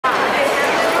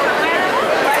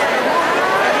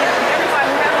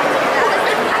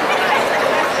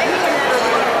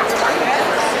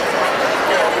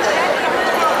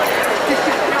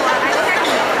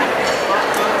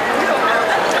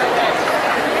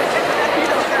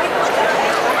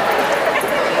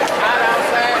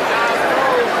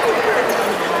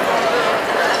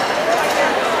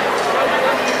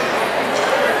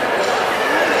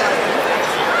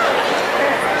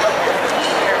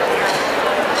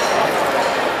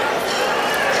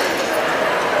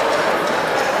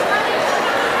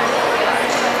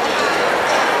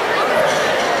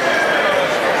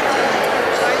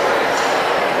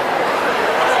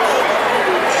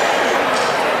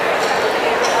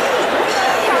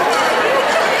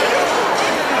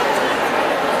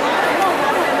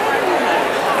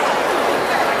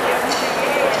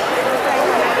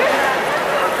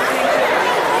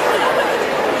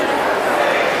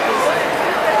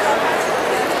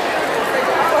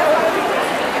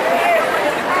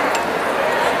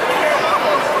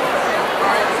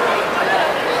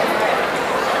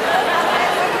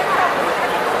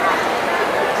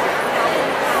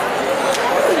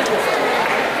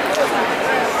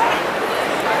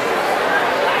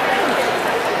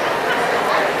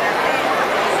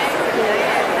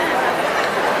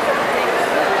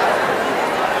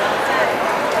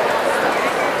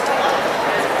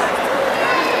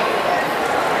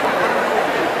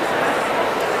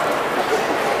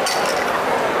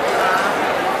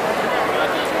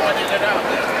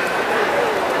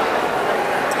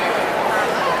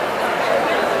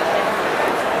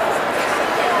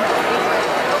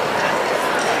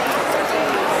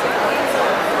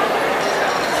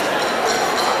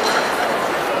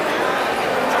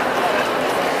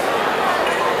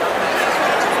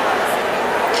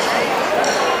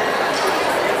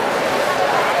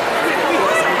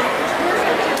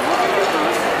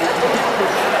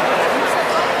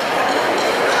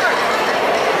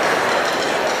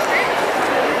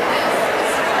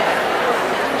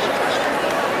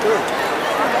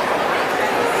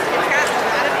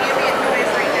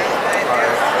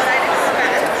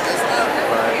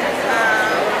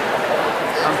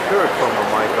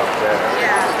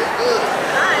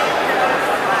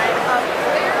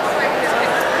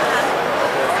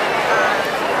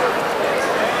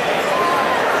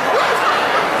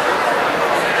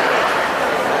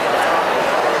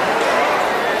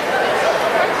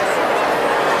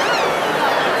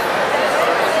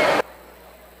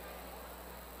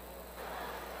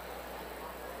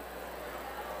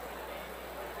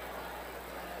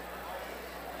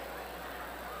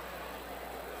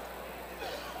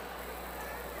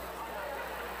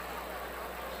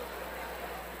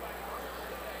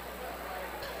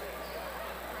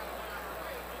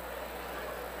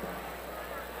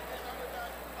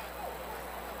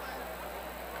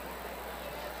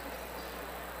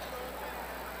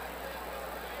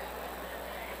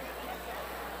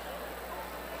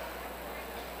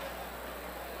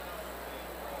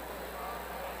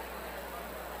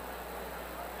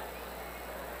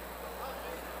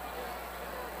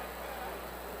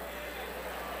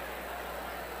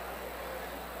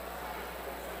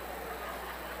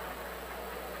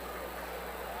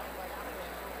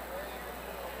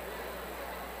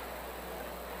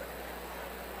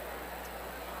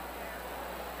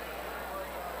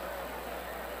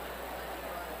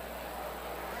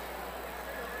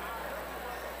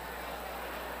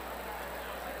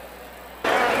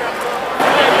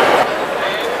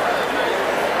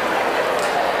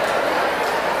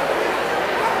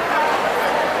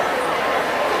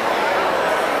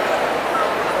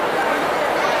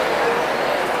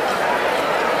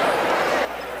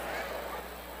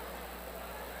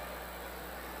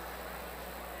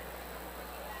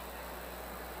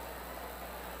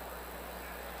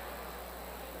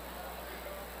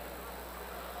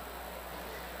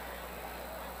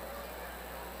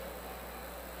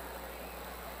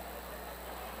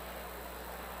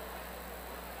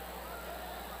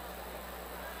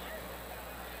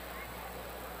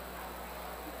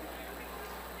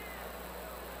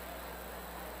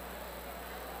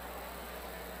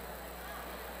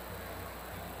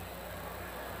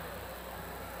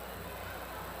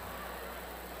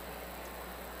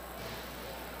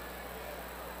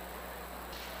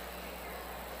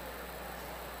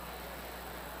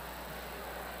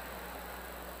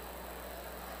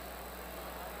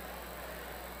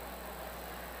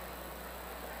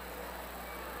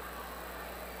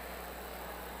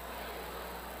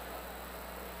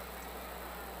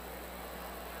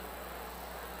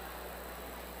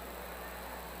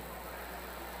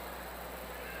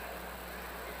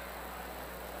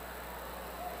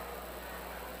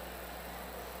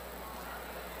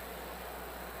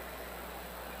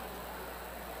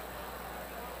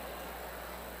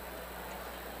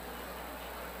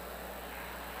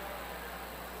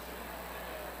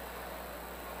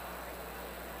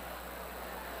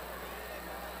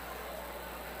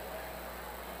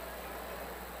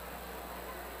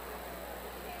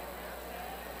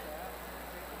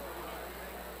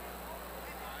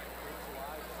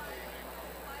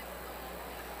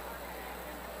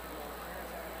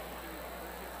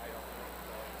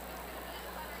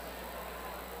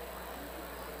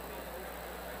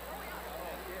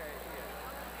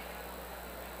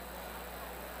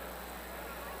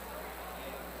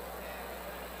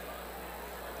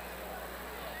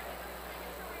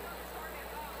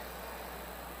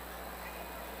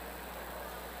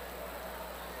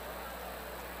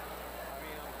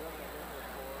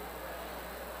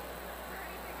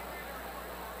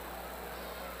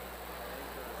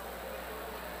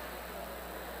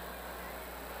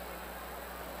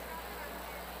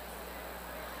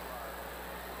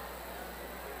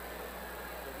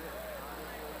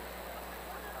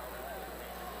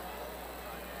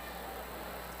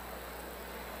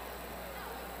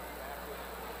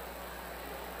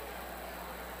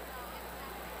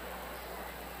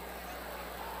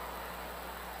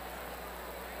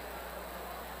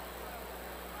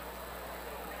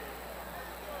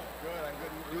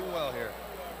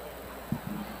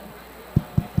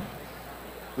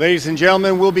Ladies and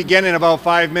gentlemen, we'll begin in about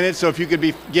 5 minutes, so if you could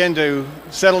begin to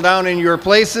settle down in your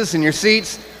places, in your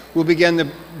seats, we'll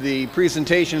begin the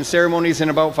presentation and ceremonies in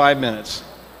about 5 minutes.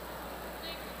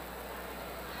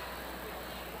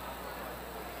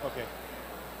 Okay.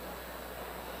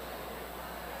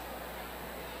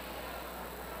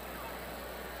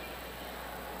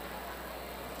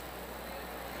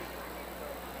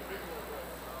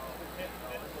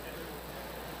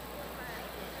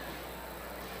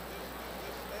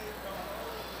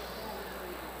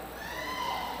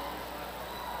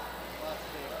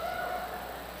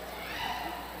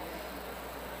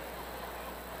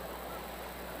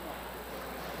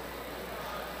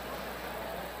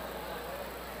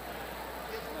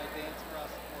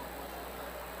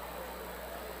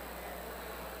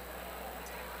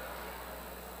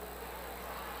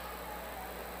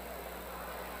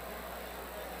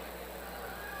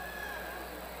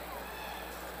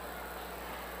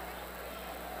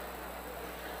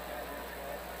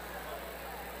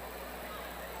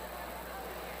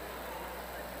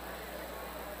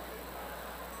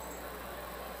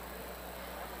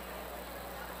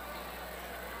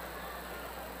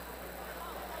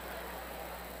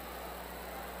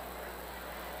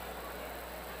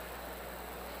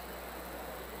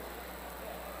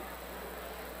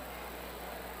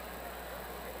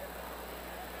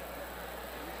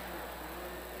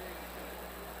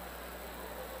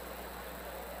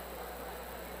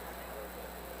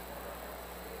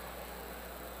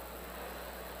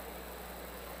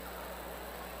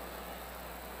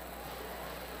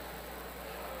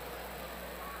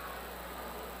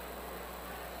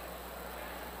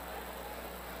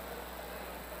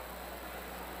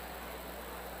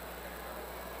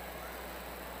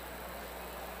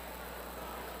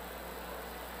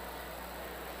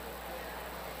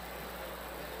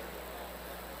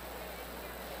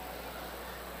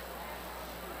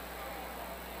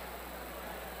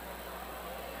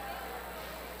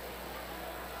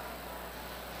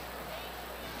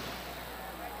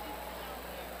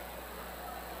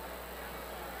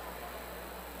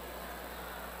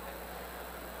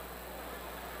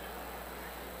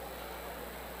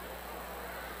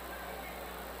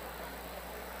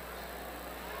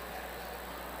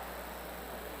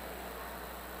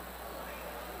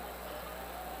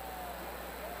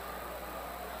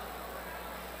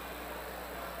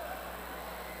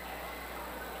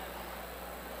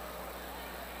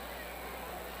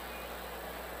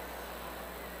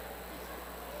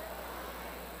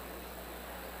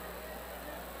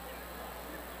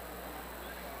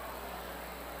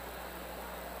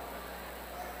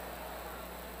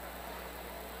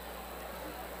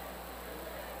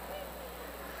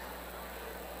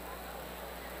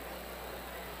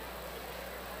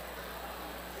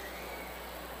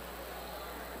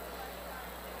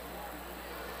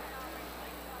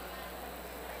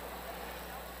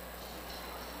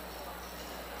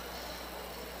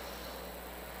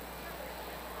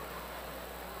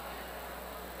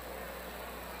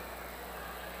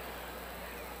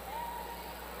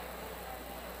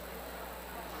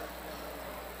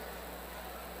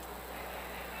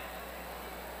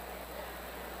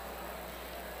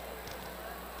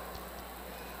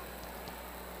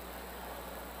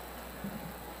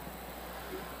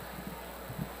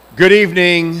 Good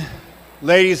evening,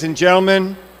 ladies and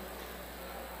gentlemen,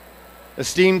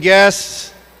 esteemed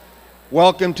guests.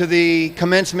 Welcome to the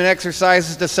commencement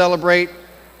exercises to celebrate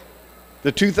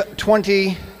the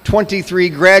 2023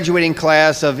 graduating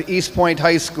class of Eastpointe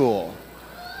High School.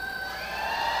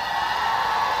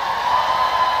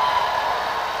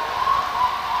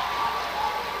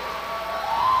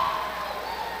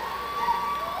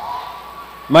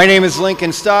 My name is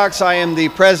Lincoln Stocks. I am the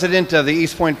president of the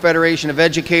Eastpointe Federation of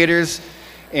Educators,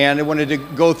 and I wanted to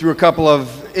go through a couple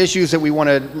of issues that we want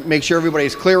to make sure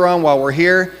everybody's clear on while we're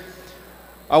here.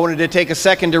 I wanted to take a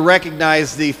second to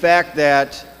recognize the fact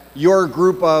that your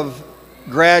group of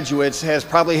graduates has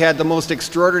probably had the most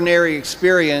extraordinary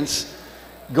experience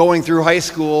going through high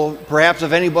school, perhaps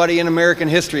of anybody in American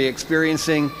history,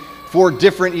 experiencing 4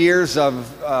 different years of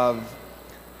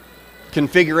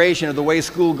configuration of the way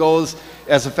school goes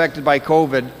as affected by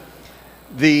COVID.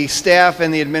 The staff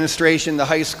and the administration, the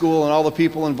high school, and all the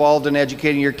people involved in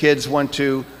educating your kids want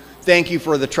to thank you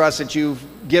for the trust that you've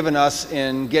given us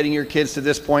in getting your kids to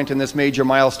this point in this major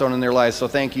milestone in their lives. So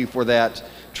thank you for that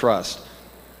trust.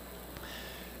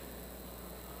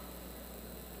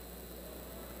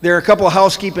 There are a couple of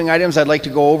housekeeping items I'd like to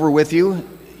go over with you.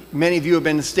 Many of you have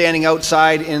been standing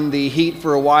outside in the heat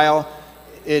for a while.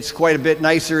 It's quite a bit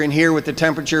nicer in here with the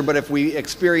temperature, but if we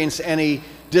experience any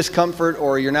discomfort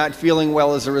or you're not feeling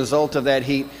well as a result of that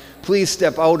heat, please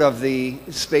step out of the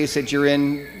space that you're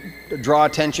in, draw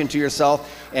attention to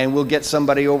yourself, and we'll get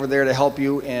somebody over there to help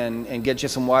you and get you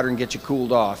some water and get you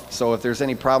cooled off. So if there's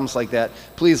any problems like that,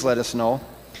 please let us know.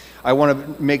 I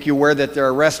want to make you aware that there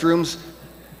are restrooms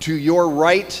to your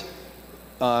right.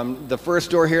 The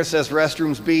first door here says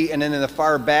restrooms B, and then in the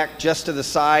far back, just to the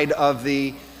side of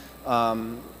the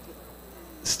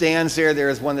stands there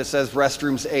is one that says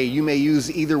restrooms A. You may use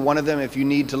either one of them if you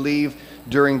need to leave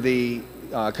during the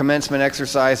commencement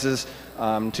exercises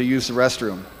to use the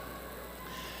restroom.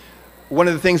 One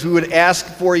of the things we would ask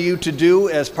for you to do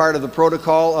as part of the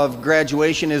protocol of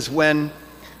graduation is when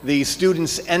the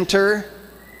students enter,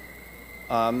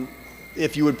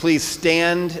 if you would please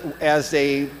stand as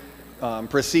they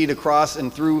proceed across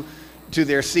and through to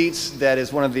their seats. That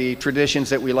is one of the traditions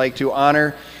that we like to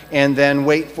honor. And then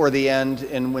wait for the end,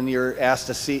 and when you're asked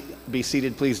to be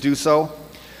seated, please do so.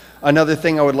 Another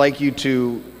thing I would like you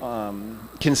to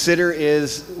consider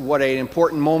is what an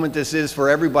important moment this is for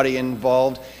everybody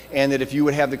involved, and that if you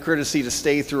would have the courtesy to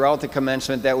stay throughout the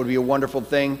commencement, that would be a wonderful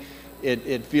thing.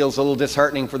 It feels a little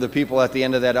disheartening for the people at the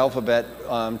end of that alphabet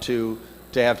to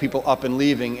have people up and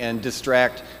leaving and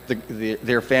distract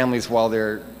their families while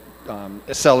they're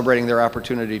celebrating their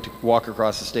opportunity to walk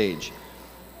across the stage.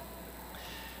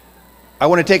 I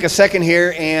want to take a second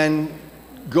here and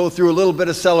go through a little bit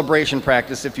of celebration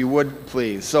practice, if you would,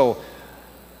 please. So,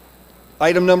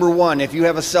 item number one, if you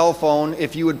have a cell phone,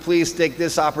 if you would please take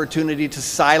this opportunity to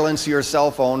silence your cell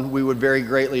phone, we would very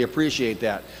greatly appreciate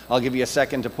that. I'll give you a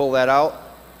second to pull that out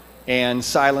and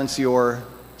silence your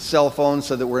cell phone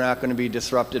so that we're not going to be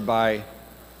disrupted by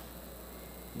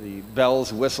the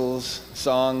bells, whistles,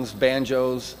 songs,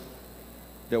 banjos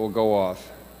that will go off.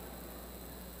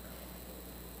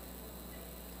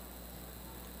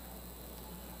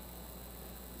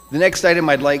 The next item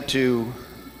I'd like to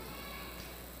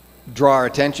draw our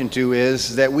attention to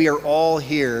is that we are all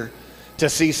here to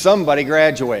see somebody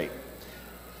graduate.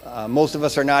 Most of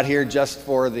us are not here just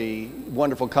for the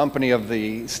wonderful company of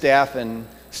the staff and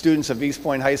students of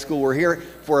Eastpointe High School. We're here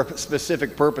for a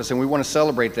specific purpose, and we want to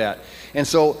celebrate that. And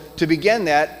so to begin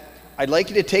that, I'd like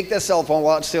you to take that cell phone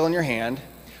while it's still in your hand.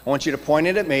 I want you to point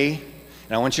it at me,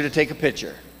 and I want you to take a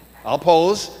picture. I'll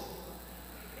pose.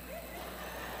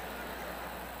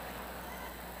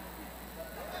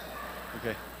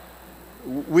 Okay.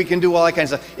 We can do all that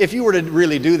kind of stuff. If you were to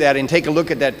really do that and take a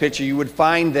look at that picture, you would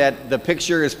find that the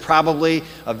picture is probably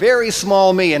a very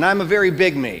small me, and I'm a very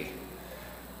big me.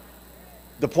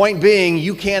 The point being,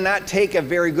 you cannot take a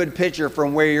very good picture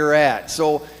from where you're at.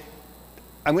 So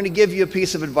I'm going to give you a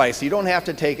piece of advice. You don't have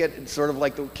to take it. It's sort of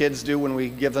like the kids do when we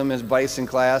give them advice in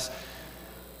class.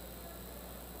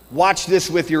 Watch this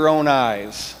with your own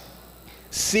eyes.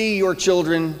 See your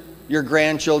children, your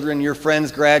grandchildren, your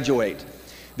friends graduate.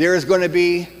 There is going to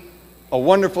be a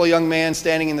wonderful young man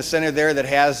standing in the center there that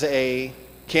has a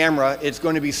camera. It's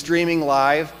going to be streaming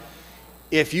live.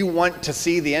 If you want to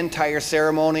see the entire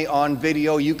ceremony on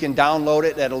video, you can download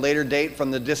it at a later date from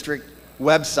the district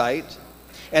website.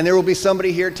 And there will be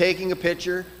somebody here taking a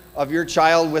picture of your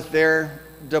child with their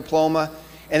diploma,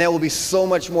 and that will be so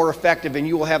much more effective, and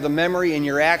you will have the memory in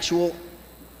your actual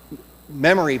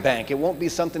memory bank. It won't be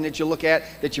something that you look at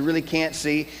that you really can't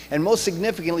see. And most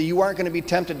significantly, you aren't going to be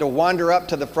tempted to wander up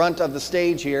to the front of the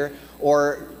stage here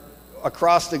or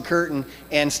across the curtain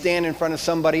and stand in front of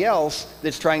somebody else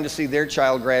that's trying to see their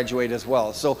child graduate as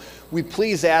well. So we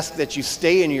please ask that you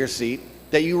stay in your seat,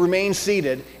 that you remain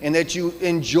seated, and that you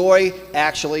enjoy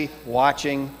actually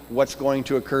watching what's going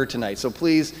to occur tonight. So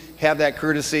please have that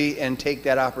courtesy and take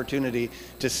that opportunity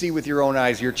to see with your own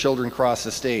eyes your children cross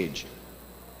the stage.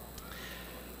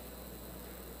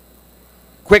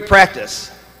 Quick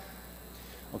practice.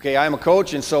 Okay, I'm a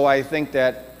coach, and so I think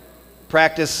that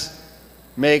practice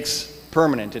makes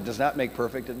permanent. It does not make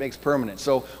perfect, it makes permanent.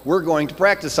 So we're going to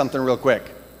practice something real quick.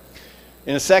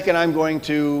 In a second, I'm going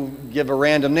to give a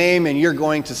random name, and you're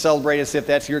going to celebrate as if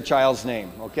that's your child's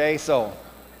name. Okay, so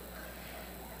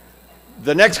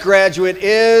the next graduate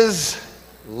is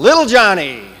Little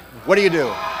Johnny. What do you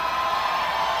do?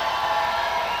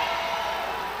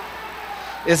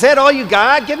 Is that all you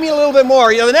got? Give me a little bit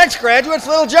more. You know, the next graduate's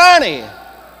Little Johnny.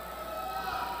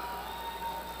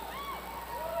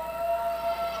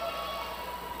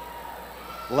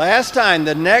 Last time,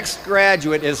 the next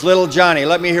graduate is Little Johnny.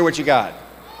 Let me hear what you got.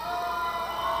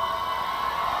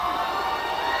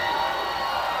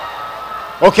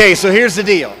 Okay, so here's the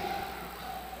deal.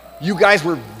 You guys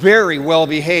were very well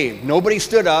behaved. Nobody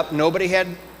stood up. Nobody had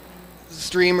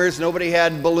streamers. Nobody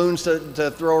had balloons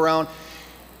to throw around.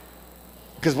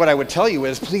 Because what I would tell you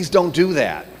is, please don't do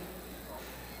that.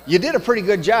 You did a pretty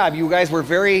good job. You guys were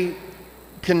very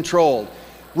controlled.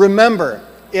 Remember,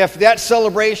 if that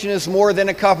celebration is more than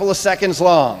a couple of seconds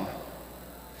long,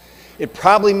 it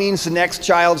probably means the next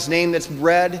child's name that's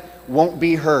read won't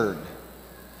be heard.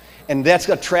 And that's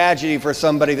a tragedy for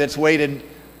somebody that's waited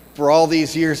for all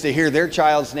these years to hear their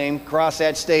child's name cross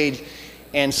that stage,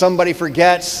 and somebody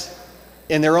forgets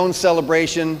in their own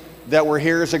celebration that we're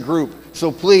here as a group.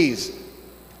 So please,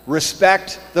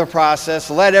 respect the process.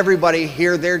 Let everybody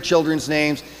hear their children's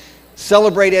names.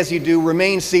 Celebrate as you do.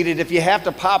 Remain seated. If you have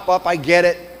to pop up, I get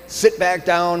it. Sit back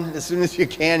down as soon as you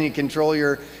can. You control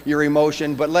your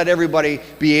emotion, but let everybody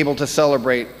be able to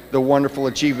celebrate the wonderful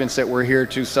achievements that we're here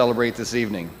to celebrate this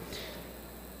evening.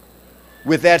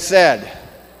 With that said,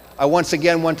 I once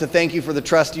again want to thank you for the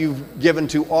trust you've given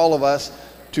to all of us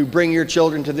to bring your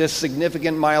children to this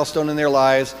significant milestone in their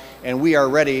lives, and we are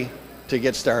ready to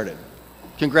get started.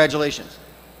 Congratulations.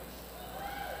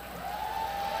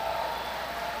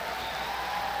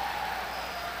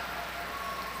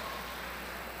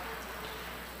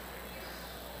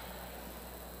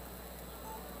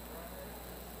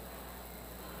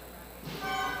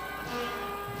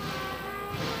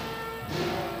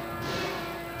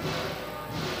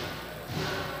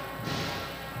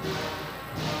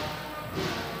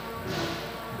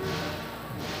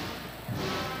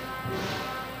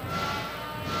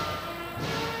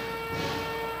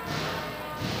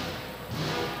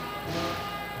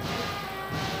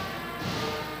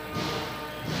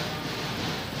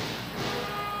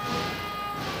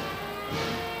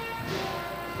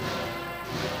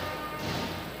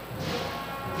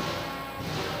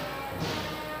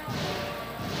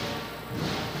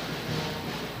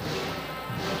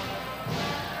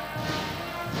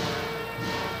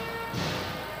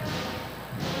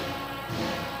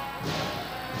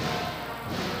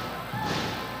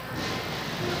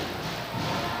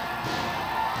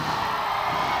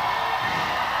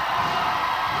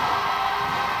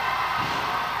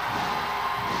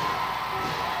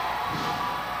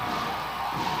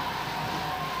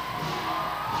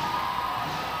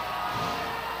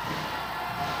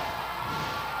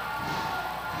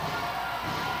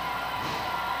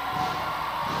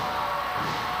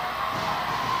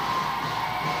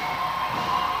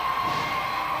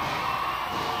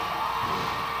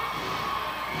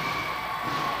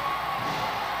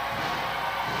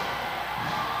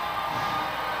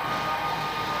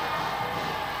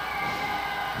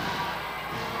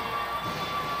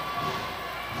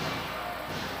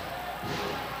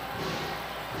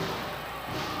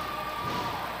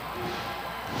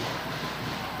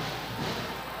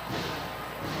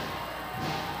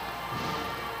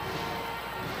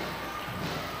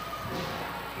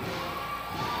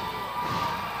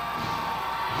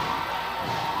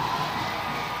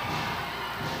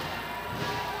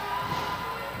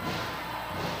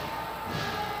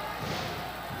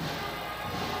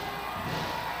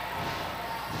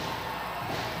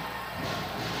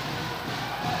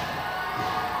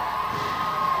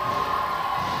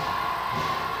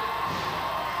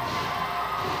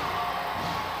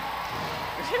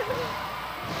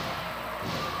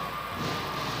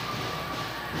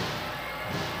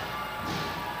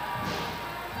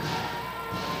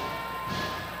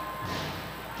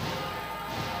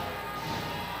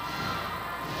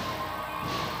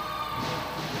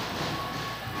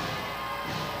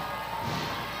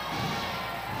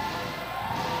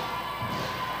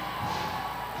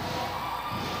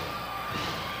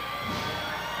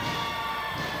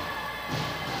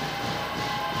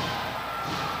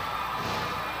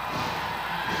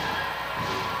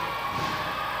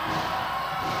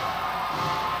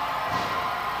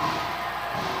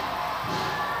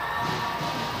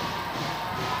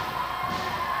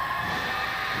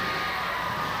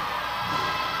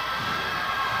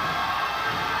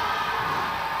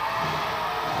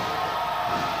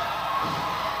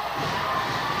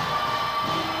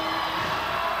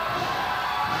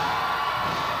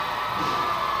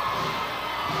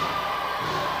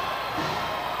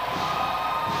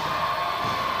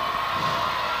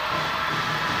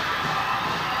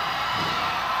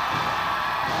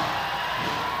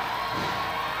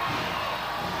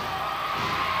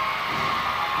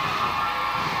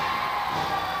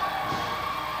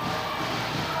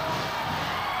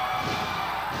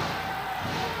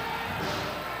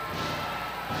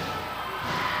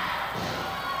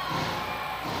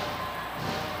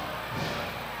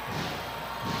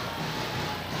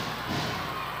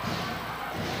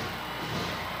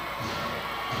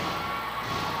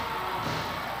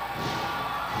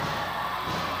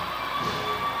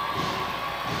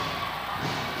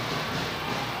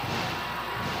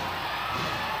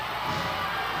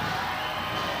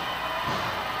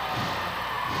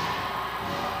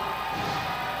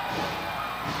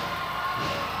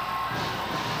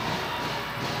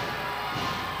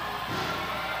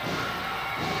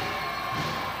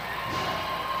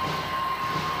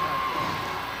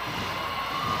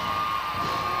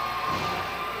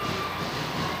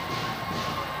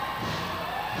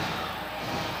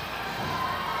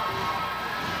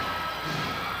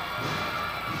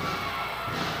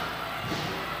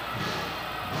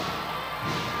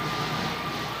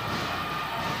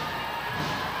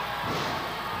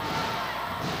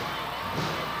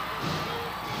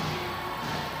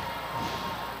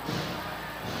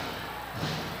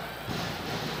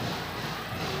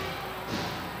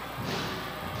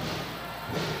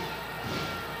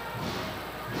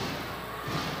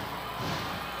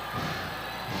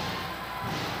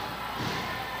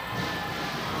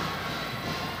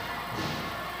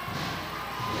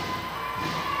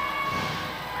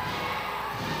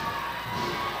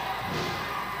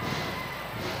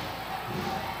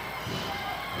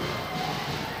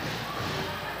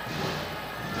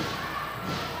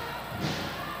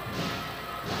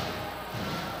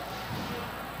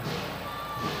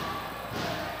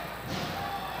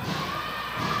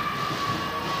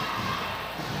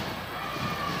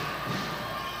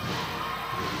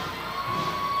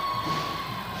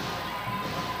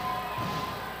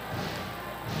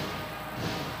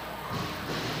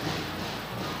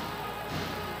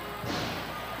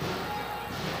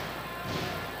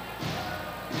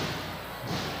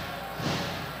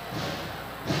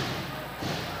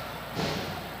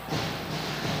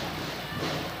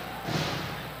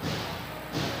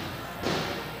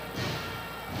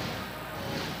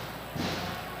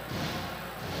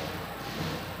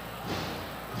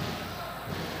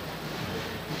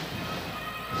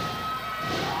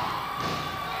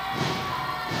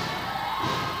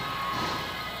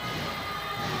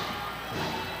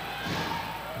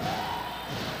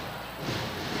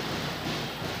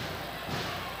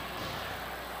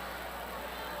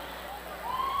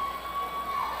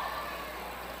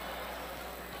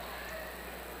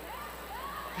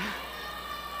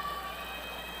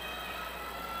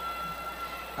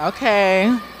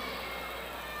 Okay.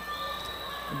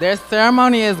 Their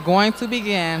ceremony is going to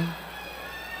begin.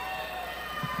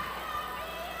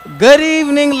 Good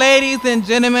evening, ladies and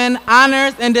gentlemen,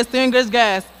 honors and distinguished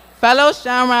guests, fellow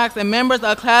Shamrocks and members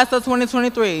of class of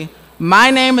 2023.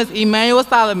 My name is Emmanuel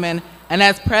Solomon, and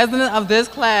as president of this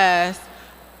class,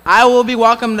 I will be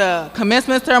welcoming the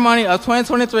commencement ceremony of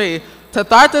 2023. To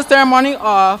start the ceremony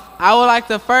off, I would like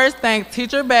to first thank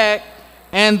Teacher Beck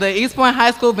and the Eastpointe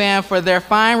High School Band for their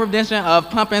fine rendition of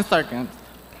Pumpin' Circus.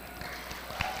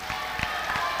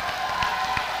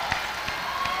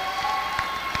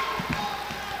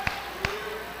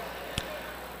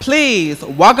 Please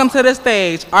welcome to the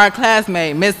stage our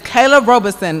classmate, Miss Kayla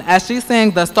Robeson, as she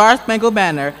sings the Star Spangled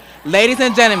Banner. Ladies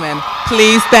and gentlemen,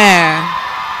 please stand.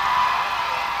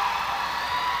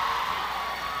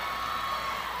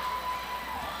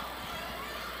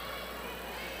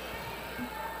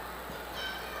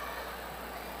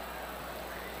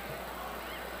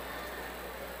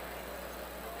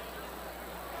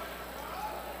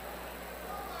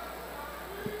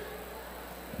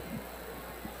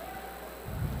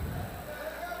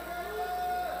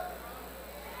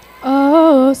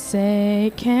 Oh,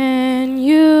 say, can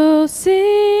you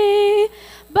see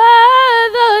by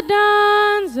the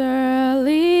dawn's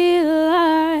early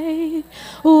light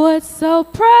what so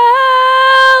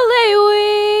proudly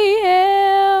we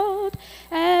hailed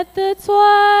at the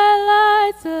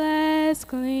twilight's last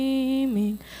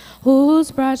gleaming,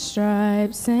 whose broad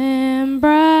stripes and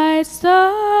bright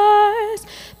stars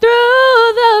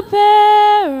through the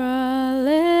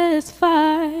perilous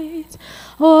fight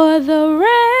o'er the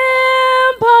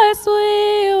ramparts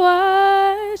we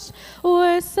watched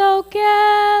were so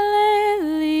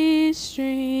gallantly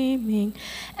streaming,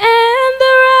 and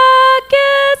the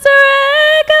rockets'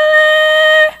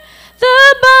 regular,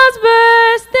 the bombs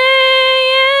bursting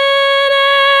in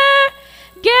air,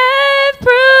 gave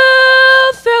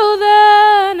proof through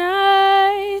the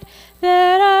night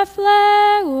that our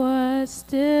flag was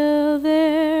still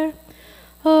there.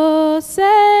 Oh,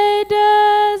 say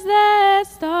does that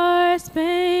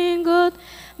star-spangled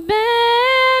banner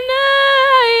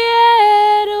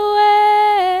yet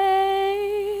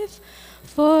wave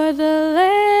for the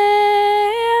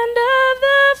land of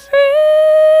the free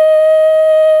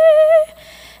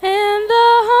and the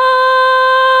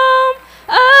home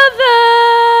of the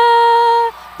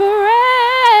brave?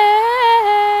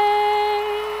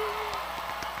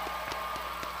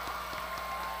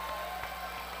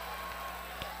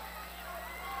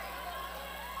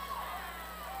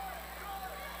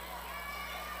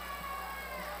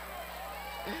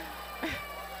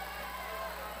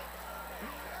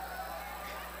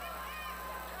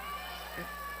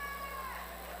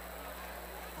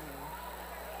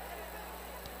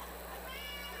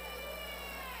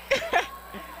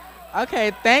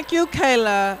 Okay, thank you,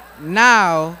 Kayla.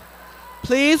 Now,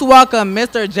 please welcome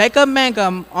Mr. Jacob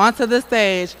Mangum onto the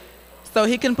stage so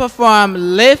he can perform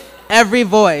Lift Every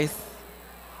Voice.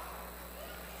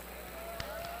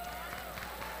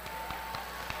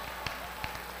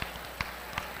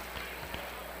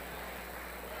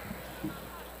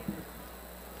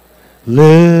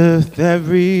 Lift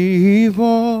every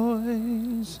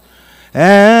voice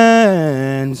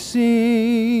and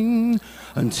sing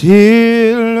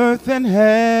until earth and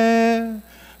heaven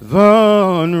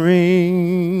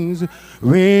rings,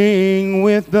 ring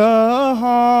with the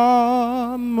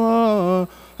harmony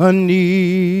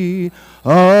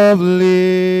of liberty.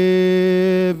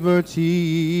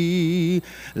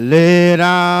 Let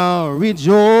our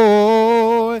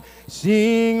rejoicing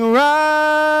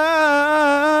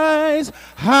rise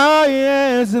high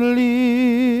as the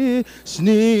listening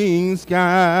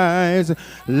skies.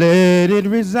 Let it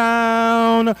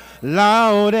resound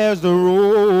loud as the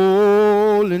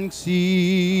rolling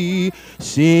sea.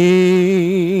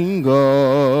 Sing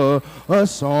a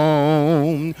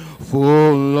song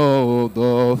full of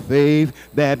the faith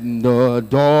that the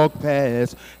dark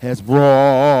past has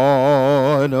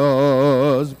brought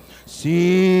us.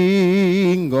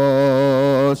 Sing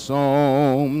a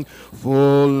song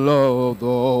full of the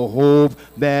hope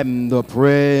that the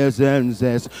presence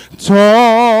has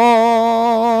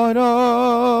taught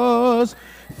us.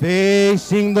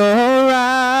 Facing the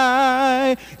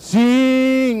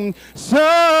rising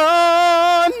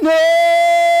sun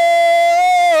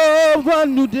of a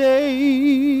new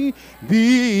day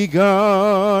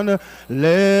begun.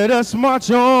 Let us march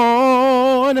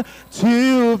on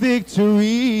till victory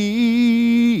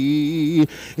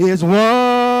is won.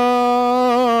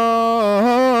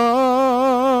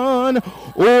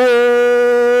 Oh,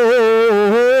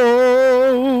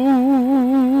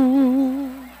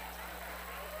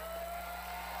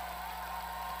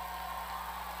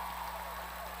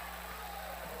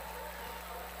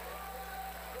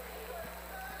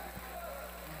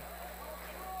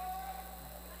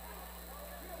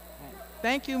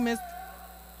 Thank you,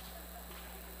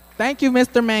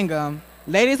 Mr. Mangum.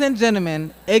 Ladies and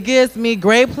gentlemen, it gives me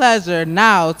great pleasure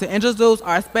now to introduce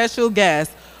our special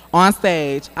guests on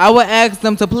stage. I will ask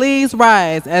them to please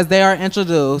rise as they are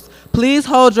introduced. Please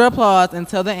hold your applause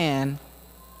until the end.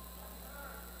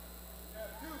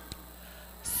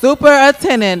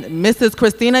 Superintendent, Mrs.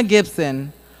 Christina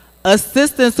Gibson.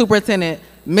 Assistant Superintendent,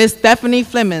 Ms. Stephanie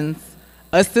Flemings.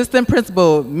 Assistant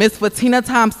Principal, Ms. Fatina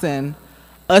Thompson.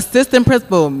 Assistant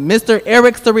Principal, Mr.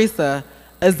 Eric Sarisa.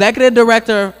 Executive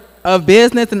Director of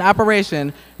Business and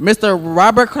Operation, Mr.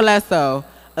 Robert Colesso.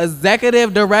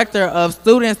 Executive Director of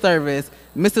Student Service,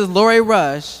 Mrs. Lori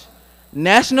Rush.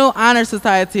 National Honor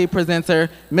Society presenter,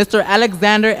 Mr.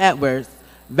 Alexander Edwards.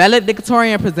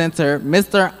 Valedictorian presenter,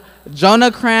 Mr.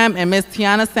 Jonah Cram and Ms.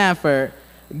 Tiana Sanford.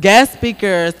 Guest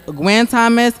speakers, Gwen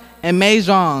Thomas and Mei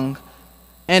Zhang.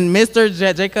 And Mr.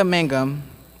 Jacob Mangum.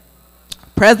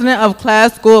 President of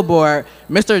Class School Board,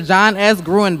 Mr. John S.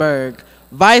 Gruenberg.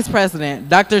 Vice President,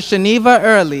 Dr. Shaniva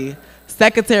Early.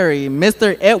 Secretary,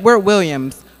 Mr. Edward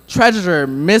Williams. Treasurer,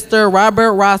 Mr.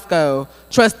 Robert Roscoe.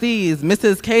 Trustees,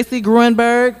 Mrs. Casey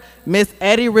Gruenberg, Miss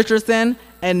Eddie Richardson,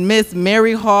 and Miss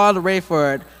Mary Hall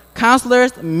Rayford.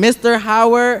 Counselors, Mr.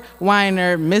 Howard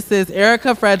Weiner, Mrs.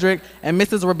 Erica Frederick, and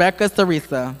Mrs. Rebecca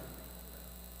Sarisa.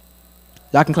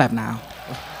 Y'all can clap now.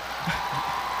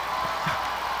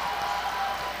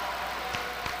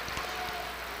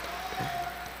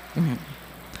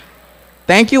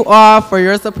 Thank you all for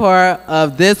your support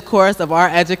of this course of our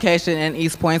education in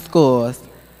Eastpointe schools.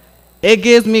 It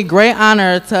gives me great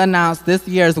honor to announce this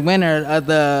year's winner of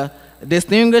the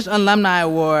Distinguished Alumni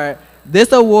Award.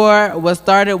 This award was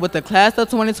started with the class of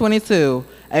 2022.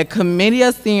 A committee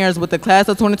of seniors with the class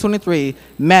of 2023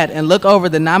 met and looked over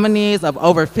the nominees of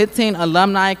over 15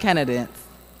 alumni candidates.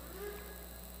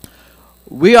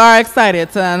 We are excited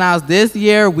to announce this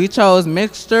year we chose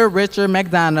Mr. Richard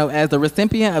McDonald as the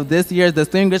recipient of this year's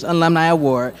Distinguished Alumni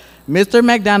Award. Mr.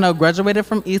 McDonald graduated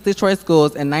from East Detroit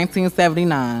Schools in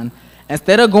 1979.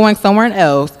 Instead of going somewhere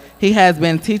else, he has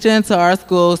been teaching to our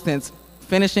school since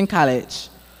finishing college.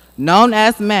 Known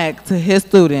as Mac to his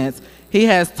students, he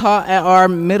has taught at our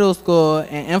middle school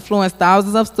and influenced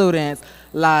thousands of students'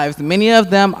 lives. Many of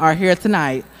them are here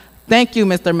tonight. Thank you,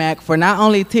 Mr. Mac, for not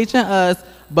only teaching us,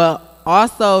 but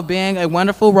also being a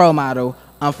wonderful role model.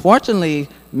 Unfortunately,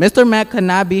 Mr. Mac could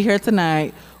not be here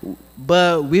tonight,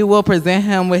 but we will present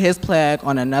him with his plaque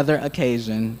on another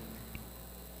occasion.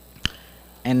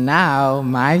 And now,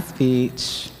 my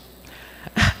speech.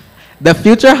 The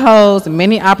future holds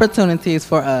many opportunities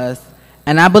for us,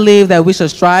 and I believe that we should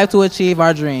strive to achieve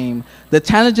our dream. The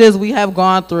challenges we have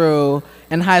gone through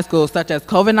in high school, such as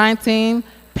COVID-19,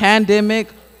 pandemic,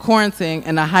 quarantine,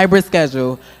 and a hybrid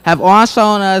schedule, have all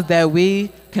shown us that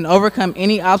we can overcome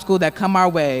any obstacle that come our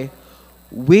way.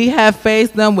 We have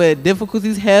faced them with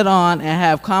difficulties head on and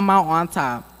have come out on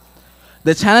top.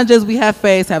 The challenges we have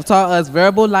faced have taught us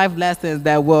valuable life lessons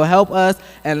that will help us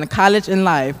in college and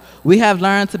life. We have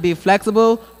learned to be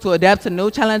flexible, to adapt to new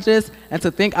challenges, and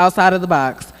to think outside of the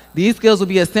box. These skills will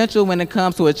be essential when it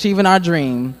comes to achieving our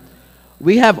dream.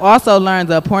 We have also learned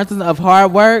the importance of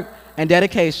hard work and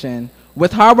dedication.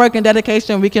 With hard work and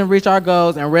dedication, we can reach our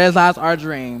goals and realize our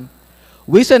dream.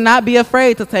 We should not be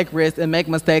afraid to take risks and make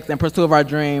mistakes in pursuit of our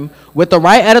dream. With the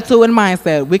right attitude and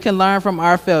mindset, we can learn from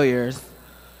our failures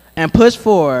and push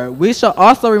forward. We should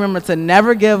also remember to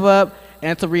never give up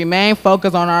and to remain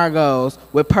focused on our goals.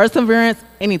 With perseverance,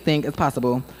 anything is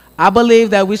possible. I believe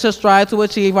that we should strive to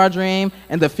achieve our dream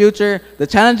in the future. The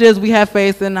challenges we have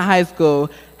faced in high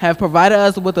school have provided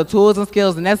us with the tools and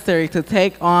skills necessary to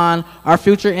take on our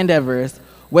future endeavors.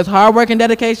 With hard work and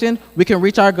dedication, we can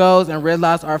reach our goals and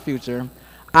realize our future.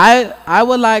 I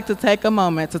would like to take a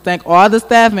moment to thank all the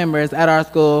staff members at our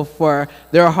school for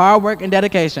their hard work and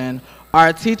dedication.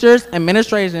 Our teachers,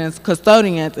 administrations,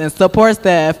 custodians, and support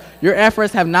staff, your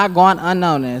efforts have not gone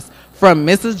unnoticed. From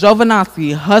Mrs.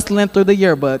 Jovanovski hustling through the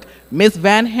yearbook, Ms.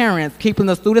 Van Herens keeping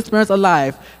the student spirits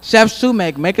alive, Chef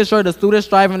Shoemake making sure the students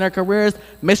strive in their careers,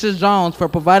 Mrs. Jones for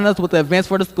providing us with the events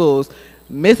for the schools,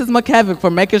 Mrs. McCavick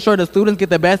for making sure the students get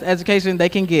the best education they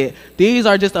can get. These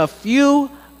are just a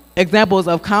few examples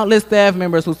of countless staff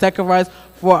members who sacrificed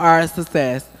for our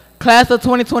success. Class of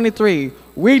 2023,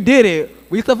 we did it.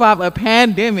 We survived a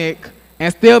pandemic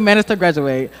and still managed to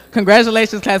graduate.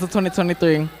 Congratulations, class of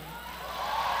 2023.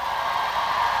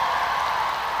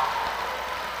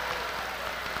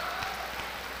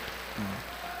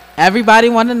 Everybody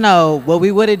want to know what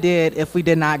we would have did if we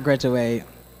did not graduate.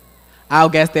 I'll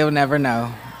guess they'll never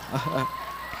know.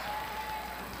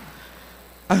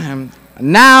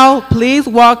 Now, please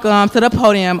welcome to the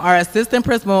podium our assistant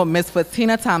principal, Ms.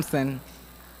 Fatina Thompson.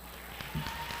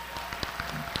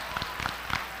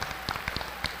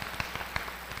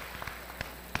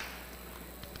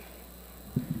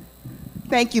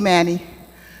 Thank you, Manny.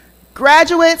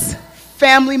 Graduates,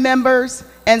 family members,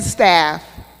 and staff,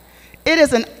 it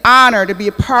is an honor to be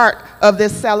a part of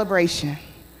this celebration.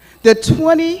 The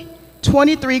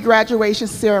 2023 graduation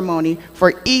ceremony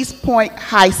for Eastpointe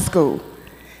High School.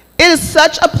 It is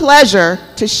such a pleasure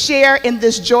to share in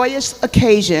this joyous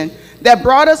occasion that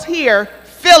brought us here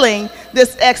filling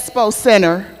this expo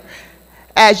center.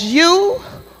 As you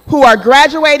who are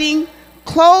graduating,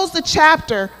 close the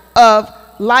chapter of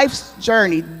life's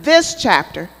journey, this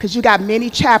chapter, because you got many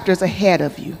chapters ahead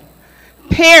of you.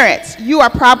 Parents, you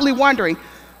are probably wondering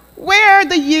where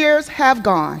the years have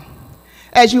gone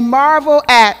as you marvel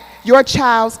at your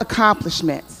child's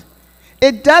accomplishments.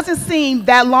 It doesn't seem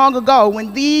that long ago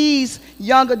when these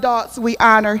young adults we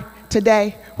honor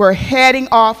today were heading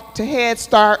off to Head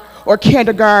Start or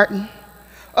kindergarten.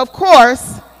 Of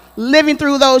course, living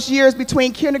through those years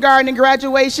between kindergarten and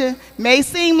graduation may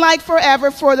seem like forever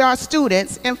for our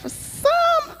students and for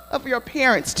some of your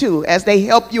parents too, as they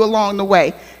help you along the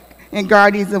way, and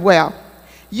guardians as well.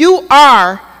 You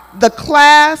are the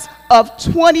class of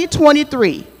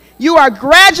 2023. You are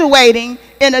graduating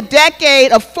in a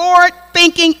decade of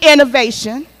forward-thinking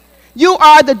innovation. You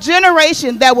are the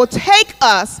generation that will take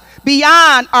us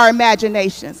beyond our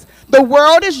imaginations. The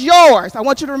world is yours. I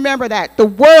want you to remember that. The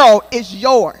world is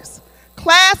yours.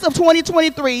 Class of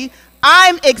 2023,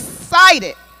 I'm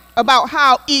excited about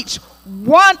how each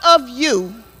one of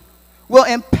you will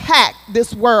impact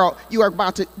this world you are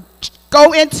about to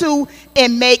go into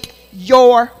and make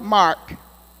your mark.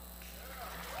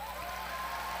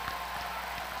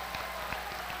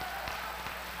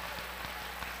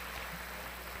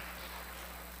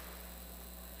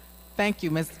 Thank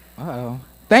you, Ms.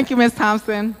 Thank you, Ms.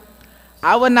 Thompson.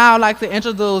 I would now like to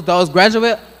introduce those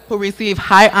graduates who receive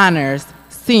high honors.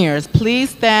 Seniors,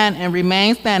 please stand and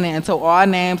remain standing until all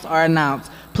names are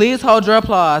announced. Please hold your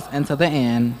applause until the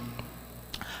end.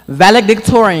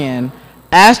 Valedictorian,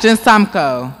 Ashton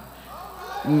Samko.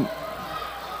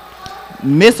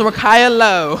 Miss Rakaya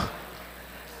Lowe.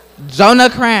 Jonah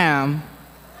Cram.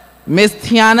 Miss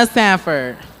Tiana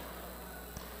Sanford.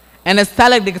 And the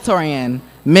valedictorian,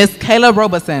 Miss Kayla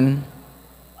Robeson.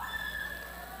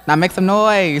 Now make some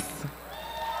noise.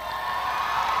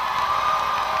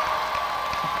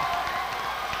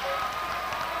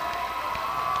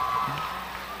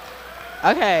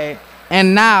 Okay,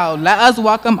 and now let us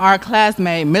welcome our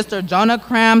classmate, Mr. Jonah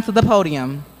Cram, to the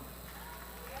podium.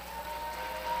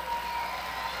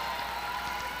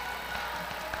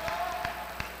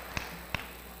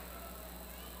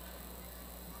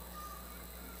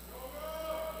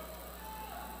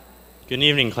 Good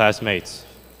evening, classmates,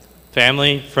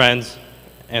 family, friends,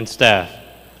 and staff.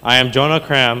 I am Jonah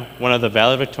Cram, one of the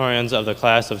valedictorians of the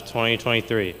class of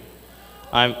 2023.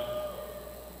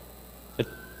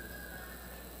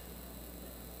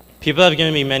 People have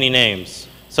given me many names,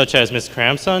 such as Miss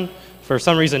Cramson, for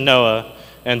some reason Noah,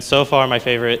 and so far my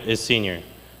favorite is senior.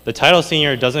 The title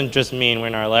senior doesn't just mean we're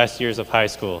in our last years of high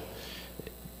school.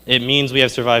 It means we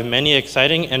have survived many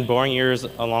exciting and boring years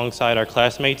alongside our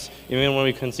classmates, even when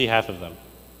we couldn't see half of them.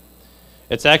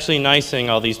 It's actually nice seeing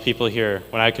all these people here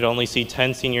when I could only see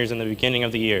 10 seniors in the beginning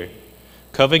of the year.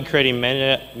 COVID created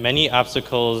many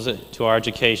obstacles to our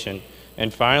education,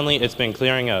 and finally it's been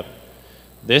clearing up.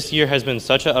 This year has been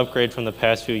such an upgrade from the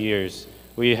past few years.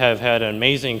 We have had an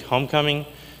amazing homecoming,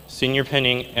 senior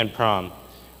pinning, and prom.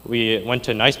 We went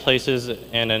to nice places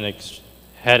and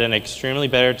had an extremely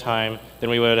better time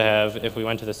than we would have if we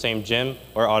went to the same gym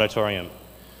or auditorium.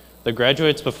 The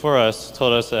graduates before us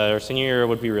told us that our senior year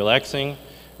would be relaxing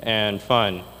and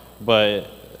fun, but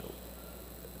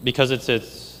because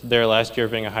it's their last year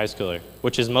of being a high schooler,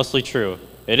 which is mostly true.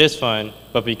 It is fun,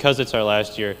 but because it's our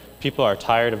last year, people are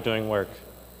tired of doing work.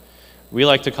 We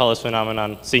like to call this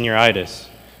phenomenon senioritis,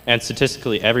 and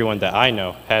statistically everyone that I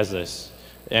know has this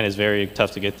and is very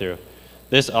tough to get through.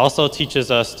 This also teaches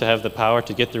us to have the power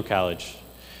to get through college.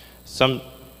 Something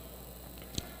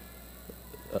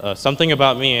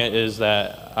about me is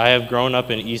that I have grown up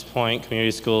in Eastpointe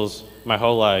Community Schools my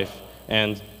whole life,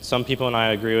 and some people and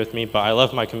I agree with me, but I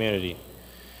love my community.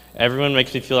 Everyone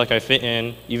makes me feel like I fit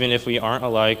in, even if we aren't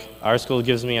alike. Our school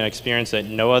gives me an experience that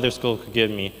no other school could give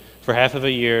me. For half of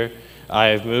a year,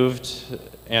 I've moved,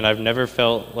 and I've never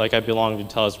felt like I belonged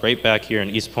until I was right back here in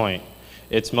Eastpointe.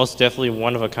 It's most definitely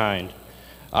one of a kind.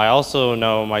 I also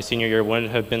know my senior year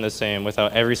wouldn't have been the same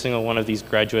without every single one of these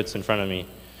graduates in front of me.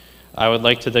 I would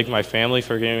like to thank my family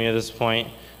for getting me to this point.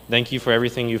 Thank you for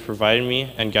everything you've provided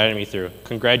me and guided me through.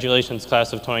 Congratulations,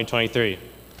 class of 2023.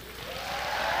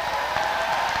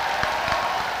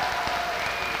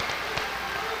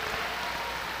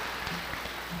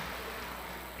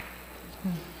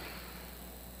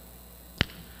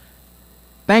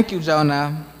 Thank you,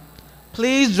 Jonah.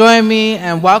 Please join me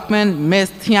in welcoming Miss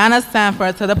Tiana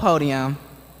Sanford to the podium.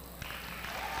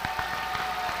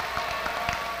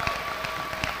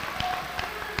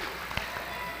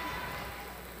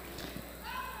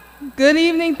 Good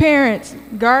evening, parents,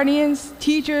 guardians,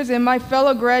 teachers, and my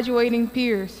fellow graduating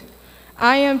peers.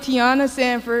 I am Tiana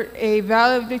Sanford, a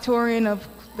valedictorian of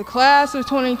the class of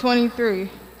 2023.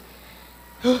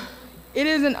 It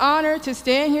is an honor to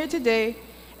stand here today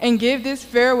and give this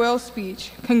farewell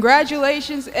speech.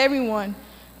 Congratulations, everyone,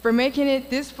 for making it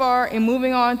this far and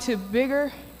moving on to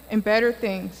bigger and better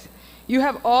things. You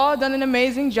have all done an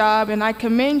amazing job, and I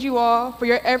commend you all for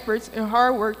your efforts and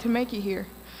hard work to make it here.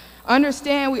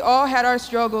 Understand we all had our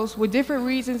struggles with different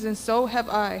reasons, and so have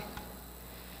I.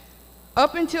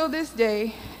 Up until this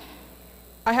day,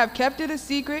 I have kept it a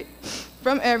secret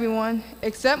from everyone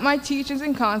except my teachers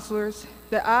and counselors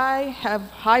that I have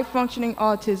high-functioning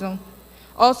autism,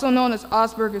 also known as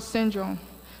Asperger's syndrome.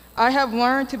 I have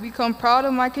learned to become proud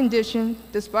of my condition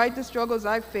despite the struggles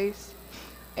I've faced,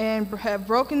 and have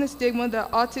broken the stigma that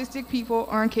autistic people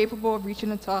are incapable of reaching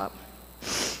the top.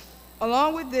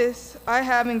 Along with this, I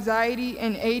have anxiety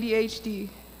and ADHD.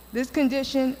 This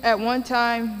condition at one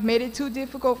time made it too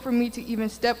difficult for me to even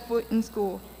step foot in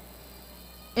school.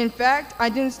 In fact, I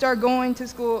didn't start going to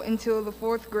school until the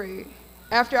 4th grade,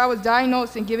 after I was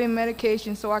diagnosed and given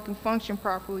medication so I can function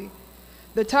properly.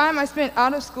 The time I spent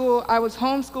out of school, I was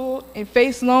homeschooled and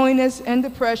faced loneliness and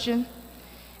depression,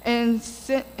 and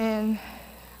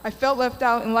I felt left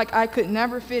out and like I could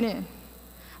never fit in.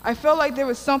 I felt like there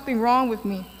was something wrong with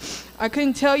me. I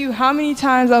couldn't tell you how many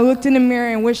times I looked in the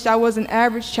mirror and wished I was an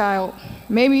average child.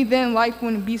 Maybe then life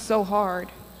wouldn't be so hard.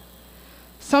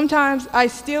 Sometimes I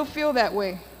still feel that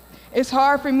way. It's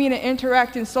hard for me to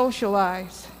interact and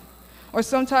socialize, or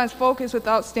sometimes focus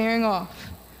without staring off.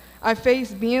 I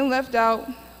faced being left out,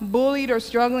 bullied, or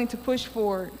struggling to push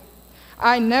forward.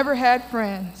 I never had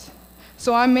friends,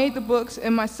 so I made the books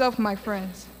and myself my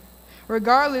friends.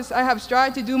 Regardless, I have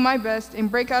strived to do my best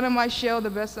and break out of my shell the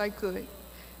best I could.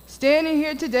 Standing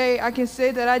here today, I can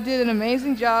say that I did an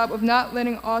amazing job of not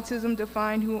letting autism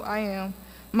define who I am.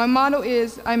 My motto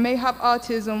is, I may have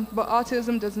autism, but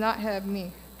autism does not have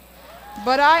me.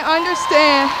 But I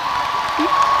understand.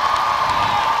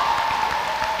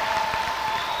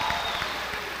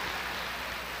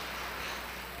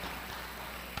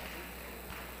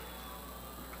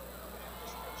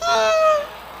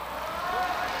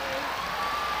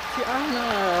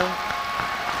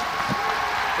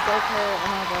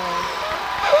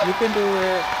 You can do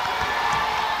it.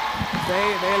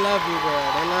 They love you,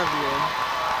 girl. They love you.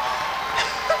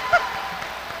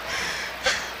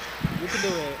 You can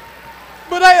do it.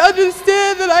 But I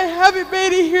understand that I haven't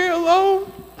made it here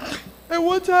alone. At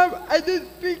one time, I didn't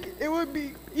think it would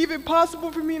be even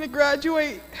possible for me to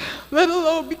graduate, let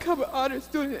alone become an honor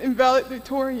student and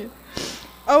valedictorian.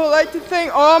 I would like to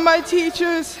thank all my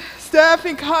teachers, staff,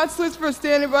 and counselors for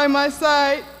standing by my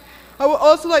side. I would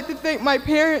also like to thank my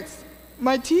parents,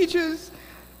 my teachers,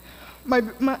 my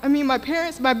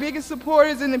parents, my biggest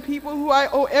supporters, and the people who I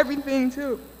owe everything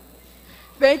to.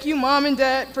 Thank you, Mom and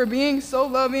Dad, for being so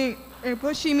loving and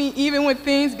pushing me even when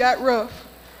things got rough.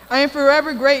 I am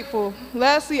forever grateful.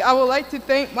 Lastly, I would like to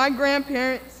thank my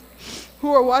grandparents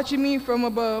who are watching me from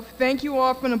above. Thank you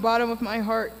all from the bottom of my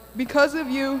heart. Because of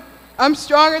you, I'm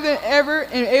stronger than ever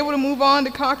and able to move on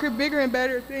to conquer bigger and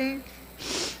better things,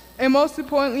 and most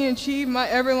importantly, achieve my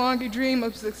ever-longer dream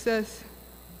of success.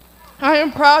 I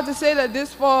am proud to say that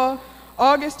this fall,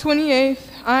 August 28th,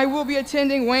 I will be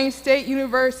attending Wayne State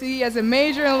University as a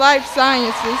major in life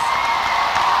sciences.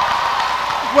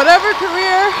 Whatever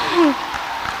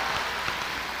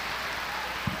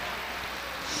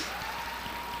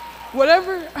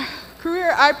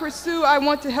career I pursue, I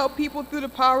want to help people through the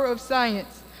power of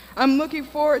science. I'm looking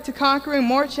forward to conquering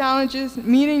more challenges,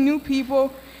 meeting new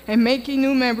people, and making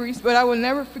new memories, but I will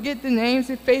never forget the names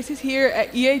and faces here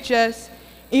at EHS,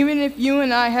 even if you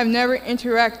and I have never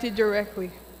interacted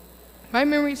directly. My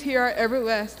memories here are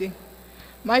everlasting.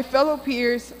 My fellow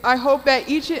peers, I hope that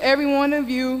each and every one of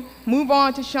you move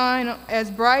on to shine as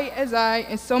bright as I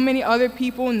and so many other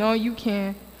people know you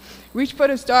can. Reach for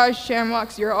the stars,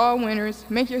 Shamrocks, you're all winners.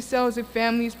 Make yourselves and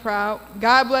families proud.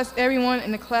 God bless everyone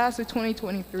in the class of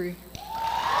 2023.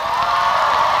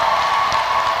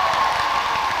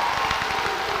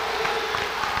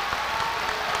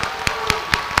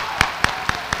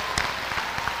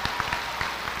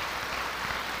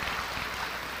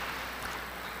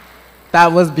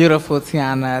 That was beautiful,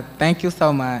 Tiana. Thank you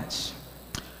so much.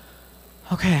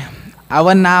 Okay, I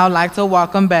would now like to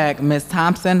welcome back Ms.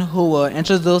 Thompson, who will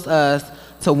introduce us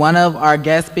to one of our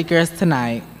guest speakers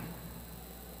tonight.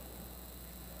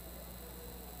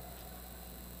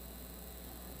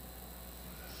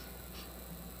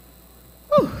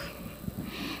 Whew.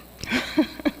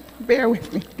 Bear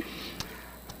with me.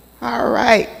 All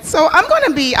right, so I'm going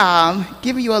to be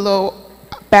giving you a little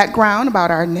background about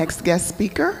our next guest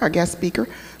speaker,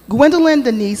 Gwendolyn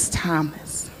Denise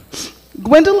Thomas.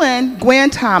 Gwen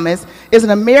Thomas is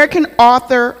an American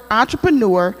author,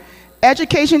 entrepreneur,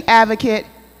 education advocate,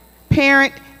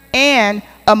 parent, and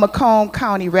a Macomb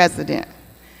County resident.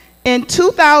 In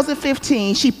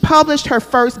 2015, she published her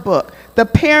first book, The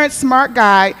Parent Smart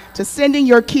Guide to Sending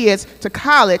Your Kids to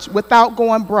College Without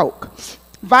Going Broke,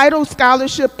 Vital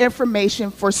Scholarship Information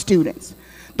for Students.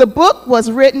 The book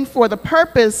was written for the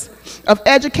purpose of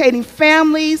educating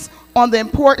families on the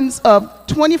importance of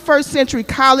 21st century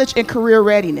college and career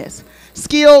readiness,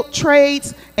 skilled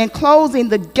trades, and closing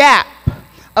the gap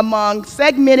among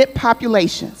segmented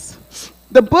populations.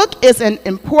 The book is an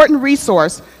important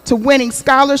resource to winning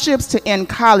scholarships to end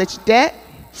college debt.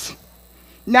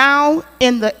 Now,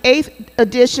 in the 8th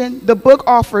edition, the book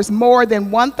offers more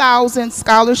than 1,000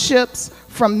 scholarships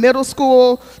from middle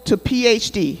school to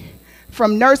PhD,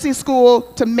 from nursing school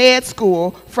to med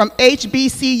school, from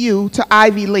HBCU to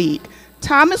Ivy League.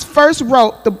 Thomas first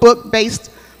wrote the book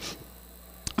based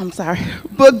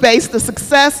the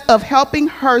success of helping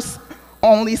her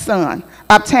only son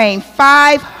obtain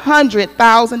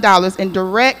 $500,000 in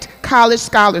direct college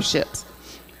scholarships.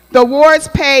 The awards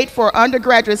paid for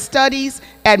undergraduate studies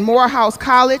at Morehouse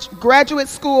College, graduate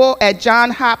school at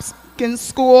Johns Hopkins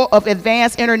School of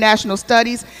Advanced International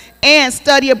Studies, and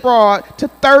study abroad to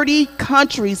 30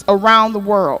 countries around the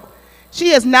world. She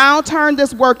has now turned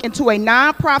this work into a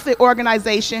nonprofit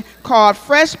organization called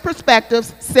Fresh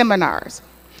Perspectives Seminars,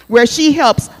 where she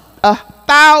helps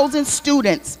 1,000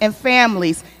 students and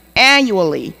families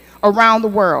annually around the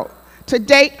world. To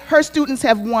date, her students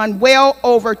have won well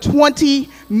over $20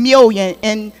 million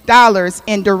in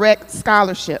direct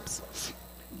scholarships.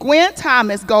 Gwen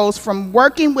Thomas goes from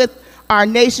working with our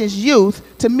nation's youth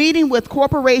to meeting with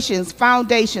corporations,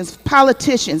 foundations,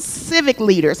 politicians, civic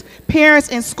leaders, parents,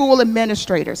 and school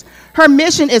administrators. Her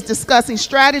mission is discussing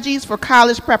strategies for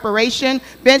college preparation,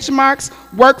 benchmarks,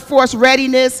 workforce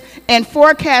readiness, and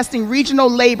forecasting regional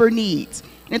labor needs.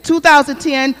 In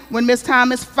 2010, when Ms.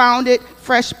 Thomas founded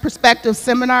Fresh Perspective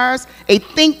Seminars, a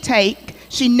think tank,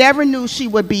 she never knew she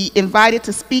would be invited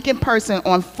to speak in person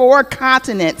on 4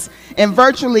 continents and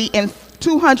virtually in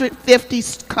 250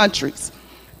 countries.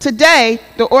 Today,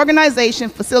 the organization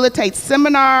facilitates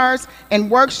seminars and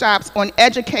workshops on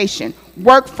education,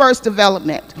 workforce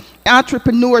development,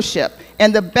 entrepreneurship,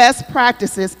 and the best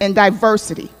practices in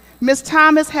diversity. Ms.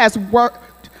 Thomas has worked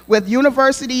with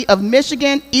University of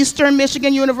Michigan, Eastern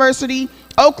Michigan University,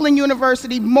 Oakland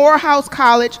University, Morehouse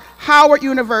College, Howard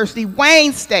University,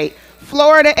 Wayne State,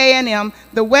 Florida A&M,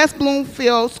 the West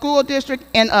Bloomfield School District,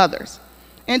 and others.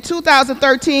 In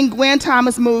 2013, Gwen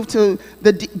Thomas moved to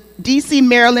the DC,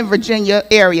 Maryland, Virginia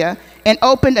area and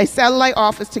opened a satellite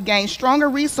office to gain stronger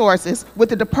resources with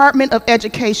the Department of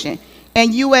Education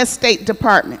and U.S. State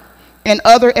Department and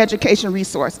other education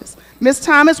resources. Ms.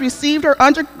 Thomas received her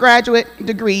undergraduate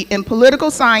degree in political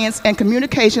science and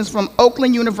communications from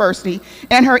Oakland University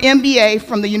and her MBA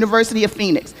from the University of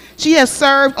Phoenix. She has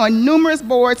served on numerous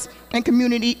boards and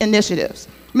community initiatives.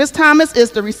 Ms. Thomas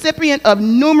is the recipient of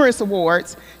numerous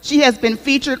awards. She has been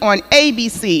featured on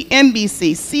ABC,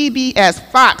 NBC, CBS,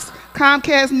 Fox,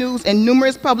 Comcast News, and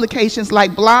numerous publications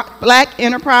like Black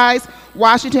Enterprise,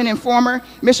 Washington Informer,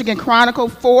 Michigan Chronicle,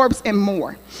 Forbes, and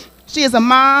more. She is a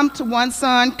mom to 1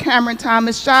 son, Cameron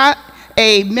Thomas Schott,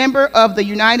 a member of the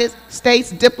United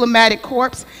States Diplomatic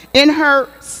Corps. In her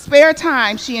spare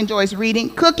time, she enjoys reading,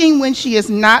 cooking when she is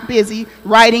not busy,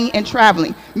 writing, and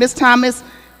traveling. Ms. Thomas,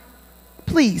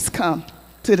 please come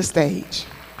to the stage.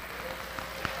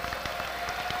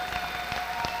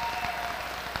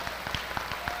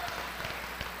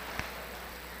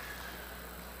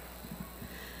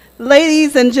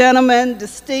 Ladies and gentlemen,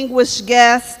 distinguished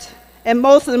guests, and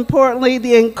most importantly,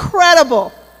 the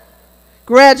incredible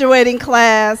graduating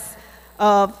class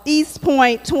of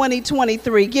Eastpointe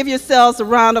 2023. Give yourselves a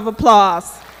round of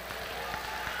applause.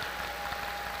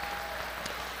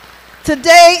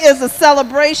 Today is a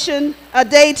celebration, a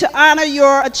day to honor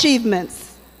your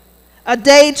achievements, a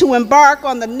day to embark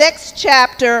on the next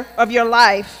chapter of your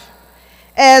life.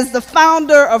 As the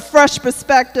founder of Fresh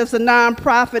Perspectives, a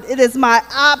nonprofit, it is my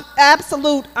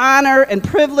absolute honor and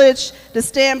privilege to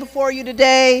stand before you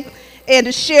today and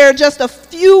to share just a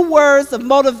few words of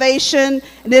motivation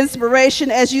and inspiration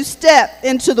as you step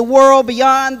into the world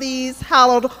beyond these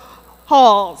hallowed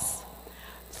halls.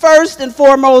 First and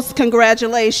foremost,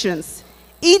 congratulations.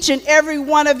 Each and every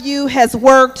one of you has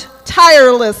worked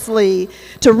tirelessly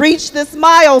to reach this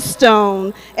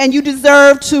milestone, and you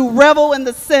deserve to revel in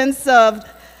the sense of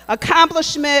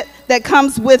accomplishment that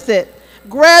comes with it.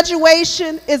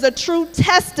 Graduation is a true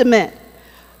testament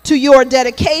to your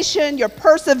dedication, your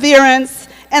perseverance,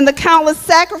 and the countless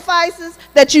sacrifices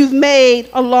that you've made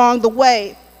along the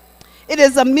way. It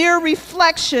is a mere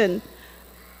reflection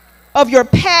of your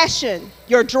passion,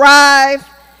 your drive,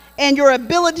 and your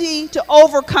ability to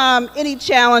overcome any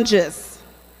challenges.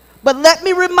 But let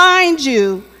me remind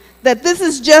you that this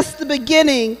is just the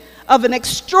beginning of an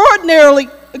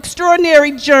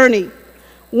extraordinary journey,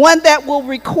 one that will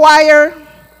require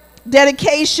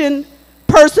dedication,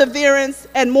 perseverance,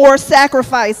 and more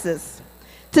sacrifices.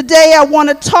 Today, I want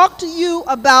to talk to you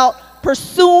about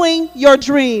pursuing your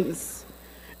dreams.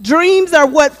 Dreams are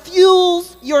what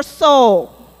fuels your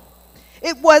soul.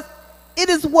 It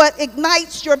is what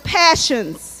ignites your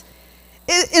passions.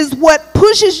 It is what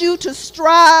pushes you to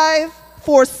strive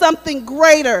for something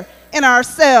greater in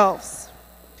ourselves.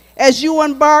 As you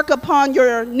embark upon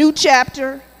your new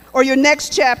chapter or your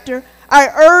next chapter, I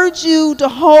urge you to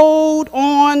hold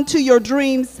on to your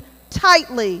dreams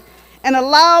tightly and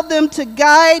allow them to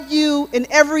guide you in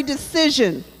every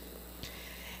decision.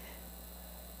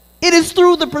 It is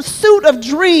through the pursuit of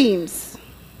dreams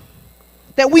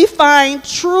that we find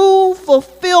true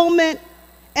fulfillment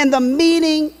and the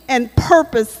meaning and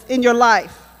purpose in your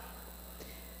life.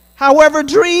 However,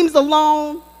 dreams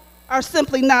alone are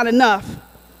simply not enough.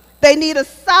 They need a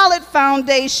solid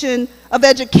foundation of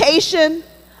education,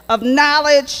 of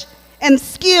knowledge, and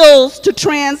skills to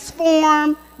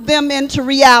transform them into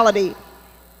reality.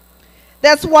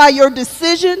 That's why your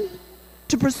decision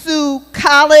to pursue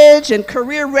college and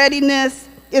career readiness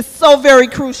is so very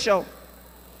crucial.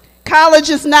 College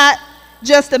is not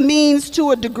just a means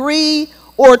to a degree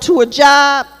or to a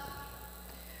job,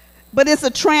 but it's a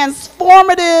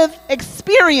transformative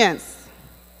experience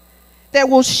that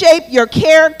will shape your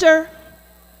character,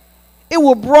 it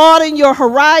will broaden your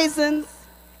horizons,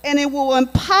 and it will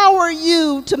empower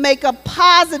you to make a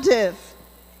positive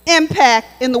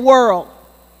impact in the world.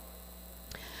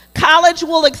 College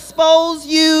will expose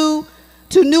you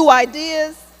to new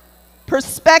ideas,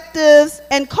 perspectives,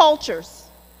 and cultures.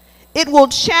 It will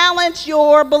challenge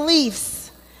your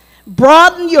beliefs,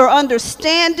 broaden your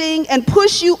understanding, and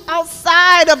push you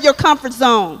outside of your comfort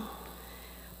zone.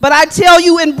 But I tell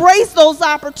you, embrace those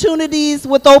opportunities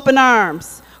with open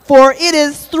arms, for it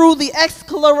is through the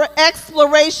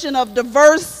exploration of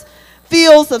diverse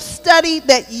fields of study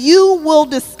that you will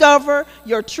discover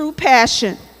your true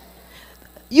passion.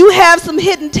 You have some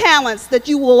hidden talents that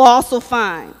you will also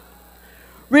find.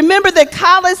 Remember that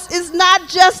college is not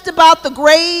just about the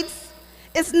grades.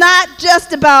 It's not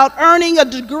just about earning a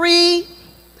degree,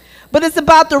 but it's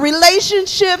about the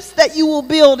relationships that you will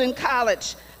build in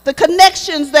college, the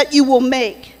connections that you will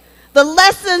make, the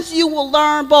lessons you will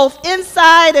learn both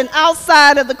inside and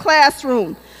outside of the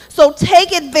classroom. So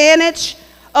take advantage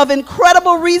of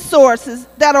incredible resources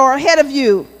that are ahead of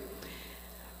you,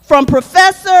 from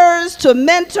professors to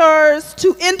mentors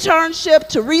to internship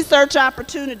to research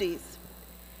opportunities.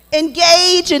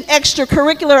 Engage in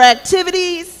extracurricular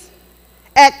activities,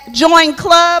 join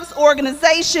clubs,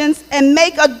 organizations, and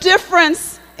make a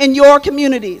difference in your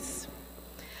communities.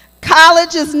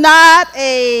 College is not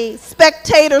a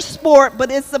spectator sport,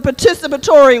 but it's a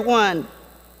participatory one.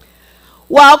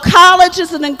 While college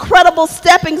is an incredible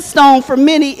stepping stone for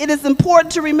many, it is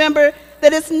important to remember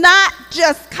that it's not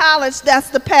just college that's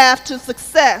the path to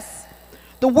success.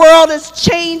 The world is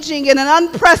changing at an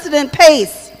unprecedented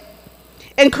pace,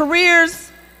 and careers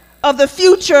of the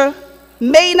future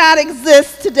may not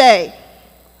exist today.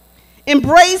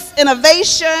 Embrace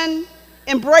innovation,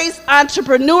 embrace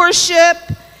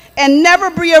entrepreneurship, and never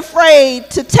be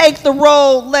afraid to take the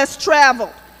road less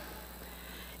traveled.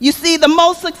 You see, the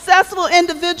most successful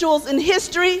individuals in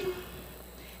history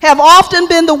have often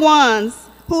been the ones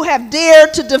who have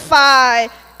dared to defy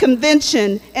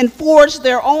convention and forge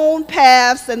their own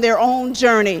paths and their own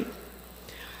journey.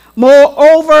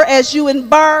 Moreover, as you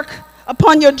embark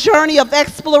upon your journey of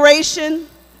exploration,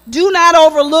 do not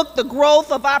overlook the growth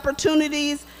of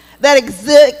opportunities that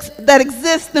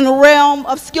exist in the realm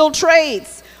of skilled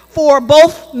trades for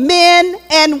both men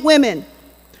and women.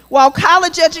 While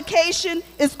college education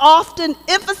is often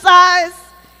emphasized,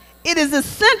 it is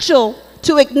essential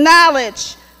to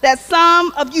acknowledge that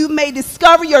some of you may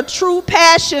discover your true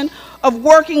passion of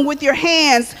working with your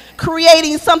hands,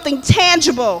 creating something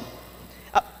tangible,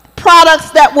 products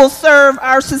that will serve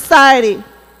our society.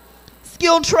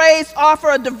 Skilled trades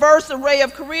offer a diverse array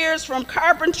of careers, from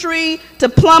carpentry to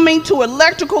plumbing to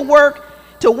electrical work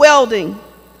to welding.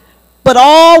 but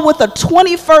all with a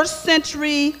 21st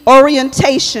century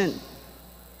orientation.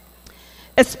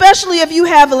 Especially if you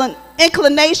have an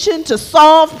inclination to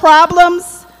solve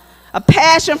problems, a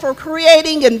passion for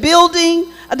creating and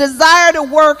building, a desire to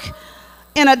work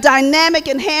in a dynamic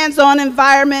and hands-on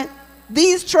environment.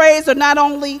 These trades are not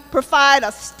only provide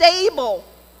a stable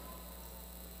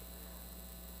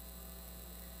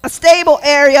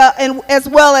area, and as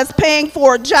well as paying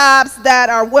for jobs that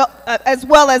are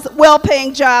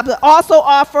well-paying jobs, but also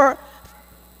offer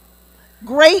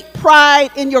great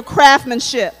pride in your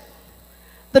craftsmanship.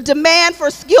 The demand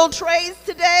for skilled trades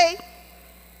today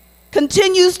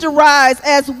continues to rise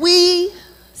as we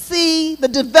see the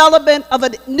development of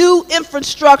a new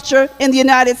infrastructure in the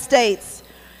United States.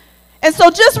 And so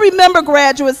just remember,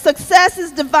 graduates, success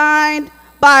is defined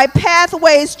by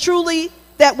pathways truly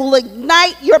that will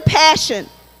ignite your passion.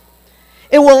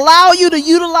 It will allow you to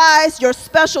utilize your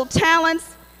special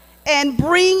talents and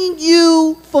bring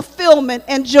you fulfillment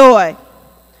and joy,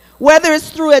 whether it's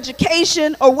through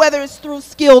education or whether it's through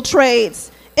skilled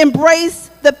trades. Embrace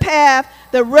the path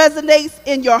that resonates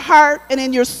in your heart and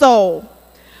in your soul.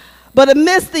 But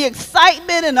amidst the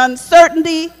excitement and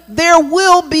uncertainty, there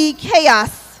will be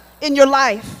chaos in your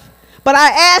life. But I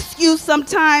ask you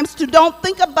sometimes to don't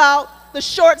think about the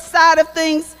short side of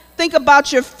things. Think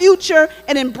about your future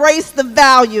and embrace the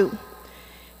value.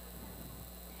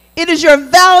 It is your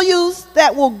values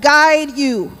that will guide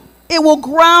you. It will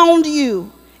ground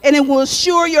you, and it will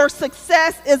ensure your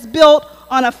success is built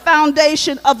on a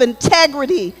foundation of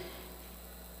integrity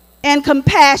and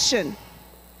compassion.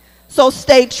 So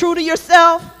stay true to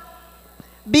yourself,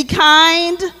 be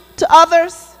kind to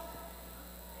others,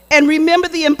 and remember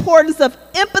the importance of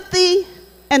empathy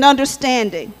and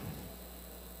understanding.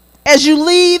 As you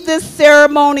leave this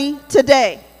ceremony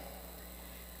today,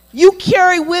 you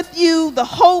carry with you the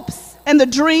hopes and the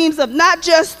dreams of not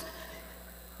just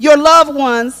your loved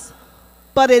ones,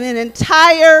 but in an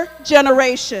entire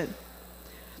generation.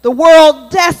 The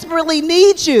world desperately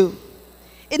needs you.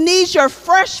 It needs your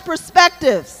fresh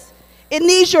perspectives. It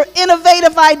needs your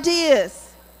innovative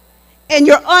ideas and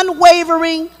your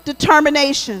unwavering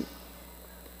determination.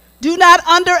 Do not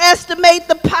underestimate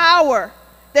the power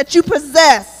that you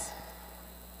possess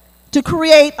to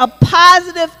create a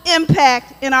positive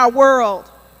impact in our world.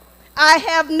 I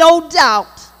have no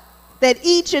doubt that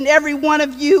each and every one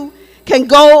of you can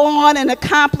go on and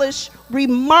accomplish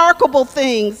remarkable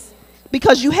things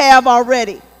because you have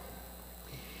already.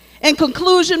 In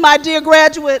conclusion, my dear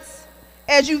graduates,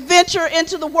 as you venture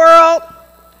into the world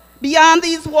beyond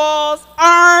these walls,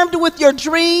 armed with your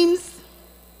dreams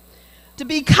to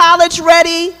be college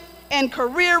ready and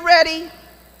career ready,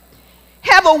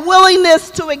 have a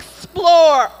willingness to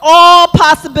explore all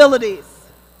possibilities.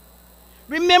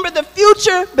 Remember, the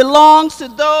future belongs to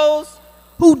those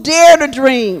who dare to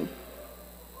dream,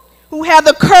 who have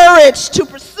the courage to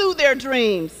pursue their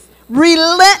dreams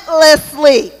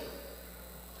relentlessly.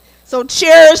 So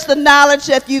cherish the knowledge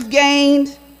that you've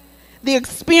gained, the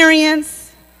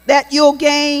experience that you'll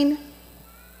gain,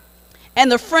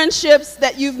 and the friendships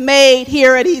that you've made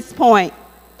here at Eastpointe.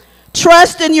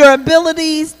 Trust in your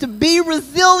abilities to be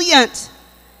resilient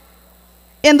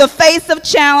in the face of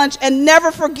challenge, and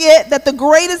never forget that the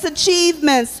greatest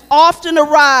achievements often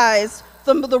arise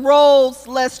from the roads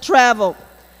less traveled.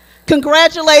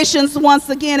 Congratulations once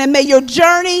again, and may your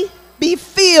journey be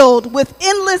filled with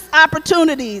endless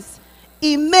opportunities,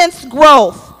 immense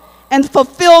growth, and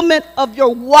fulfillment of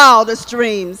your wildest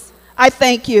dreams. I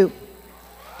thank you.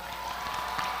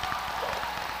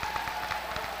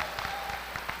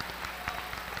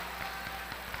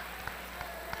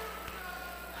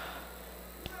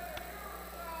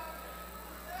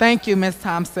 Thank you, Ms.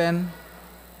 Thompson.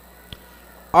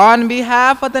 On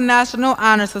behalf of the National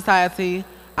Honor Society,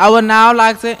 I would now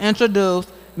like to introduce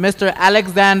Mr.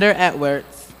 Alexander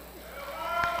Edwards.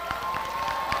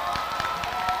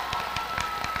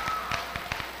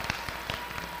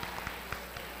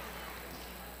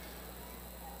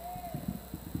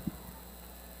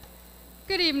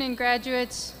 Good evening,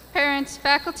 graduates, parents,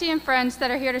 faculty, and friends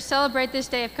that are here to celebrate this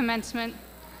day of commencement.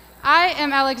 I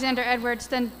am Alexander Edwards,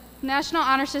 the National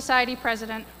Honor Society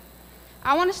President.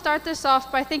 I want to start this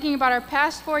off by thinking about our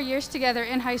past 4 years together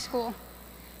in high school,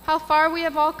 how far we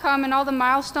have all come and all the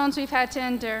milestones we've had to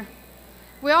endure.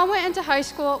 We all went into high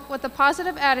school with a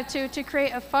positive attitude to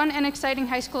create a fun and exciting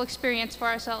high school experience for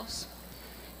ourselves.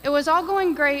 It was all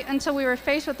going great until we were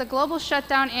faced with the global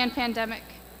shutdown and pandemic.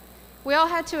 We all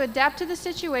had to adapt to the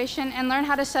situation and learn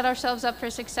how to set ourselves up for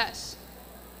success.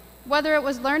 Whether it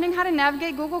was learning how to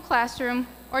navigate Google Classroom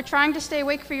or trying to stay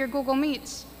awake for your Google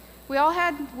Meets, We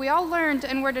all learned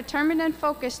and were determined and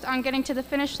focused on getting to the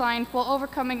finish line while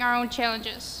overcoming our own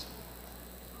challenges.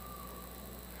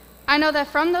 I know that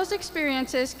from those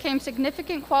experiences came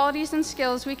significant qualities and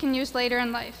skills we can use later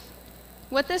in life.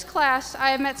 With this class, I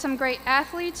have met some great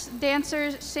athletes,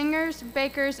 dancers, singers,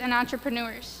 bakers, and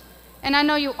entrepreneurs. And I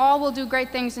know you all will do great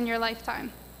things in your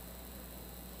lifetime.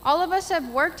 All of us have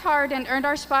worked hard and earned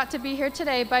our spot to be here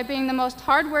today by being the most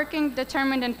hardworking,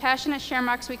 determined, and passionate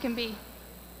Shamrocks we can be.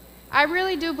 I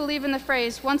really do believe in the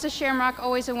phrase, once a Shamrock,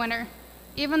 always a winner.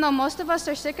 Even though most of us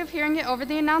are sick of hearing it over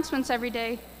the announcements every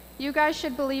day, you guys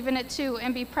should believe in it too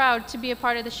and be proud to be a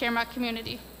part of the Shamrock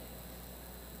community.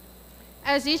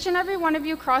 As each and every one of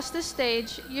you cross this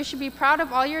stage, you should be proud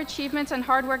of all your achievements and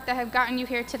hard work that have gotten you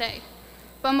here today.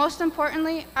 But most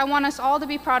importantly, I want us all to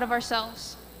be proud of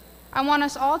ourselves. I want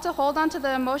us all to hold on to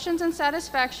the emotions and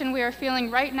satisfaction we are feeling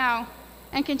right now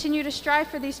and continue to strive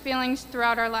for these feelings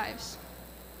throughout our lives.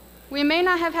 We may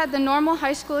not have had the normal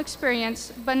high school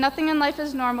experience, but nothing in life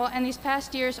is normal, and these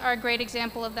past years are a great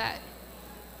example of that.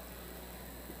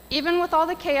 Even with all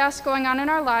the chaos going on in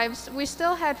our lives, we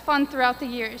still had fun throughout the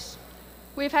years.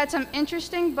 We've had some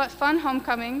interesting but fun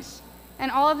homecomings and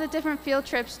all of the different field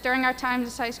trips during our times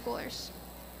as high schoolers.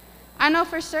 I know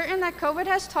for certain that COVID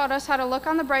has taught us how to look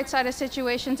on the bright side of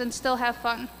situations and still have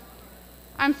fun.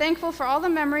 I'm thankful for all the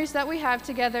memories that we have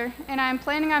together, and I am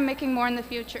planning on making more in the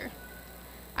future.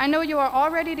 I know you are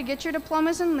all ready to get your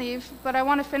diplomas and leave, but I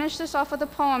want to finish this off with a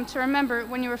poem to remember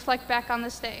when you reflect back on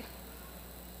this day.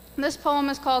 This poem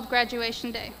is called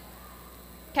Graduation Day.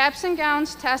 Caps and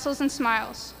gowns, tassels and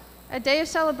smiles, a day of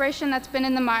celebration that's been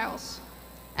in the miles.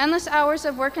 Endless hours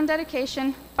of work and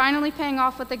dedication, finally paying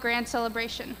off with a grand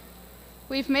celebration.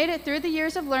 We've made it through the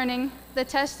years of learning, the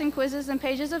tests and quizzes and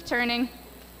pages of turning.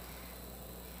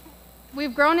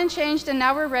 We've grown and changed, and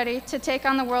now we're ready to take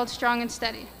on the world strong and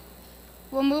steady.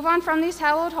 We'll move on from these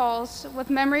hallowed halls with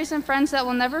memories and friends that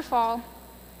will never fall.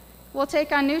 We'll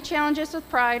take on new challenges with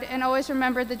pride and always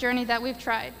remember the journey that we've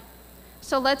tried.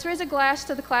 So let's raise a glass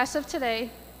to the class of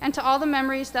today and to all the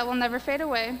memories that will never fade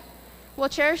away. We'll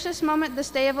cherish this moment,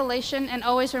 this day of elation, and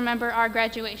always remember our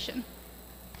graduation.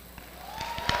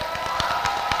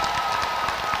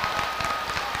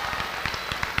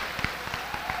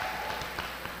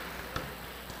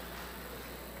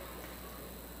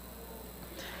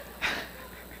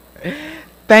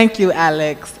 Thank you,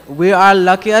 Alex. We are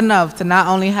lucky enough to not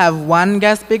only have one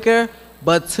guest speaker,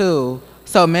 but two.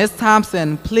 So, Ms.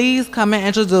 Thompson, please come and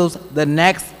introduce the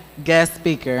next guest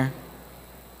speaker.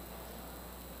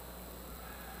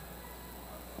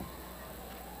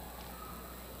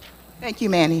 Thank you,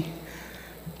 Manny.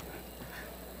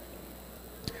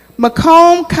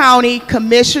 Macomb County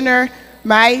Commissioner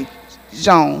Mai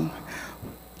Jong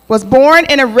was born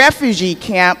in a refugee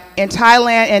camp in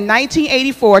Thailand in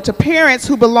 1984 to parents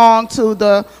who belonged to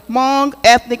the Hmong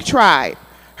ethnic tribe.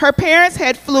 Her parents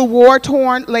had fled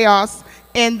war-torn Laos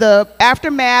in the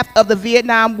aftermath of the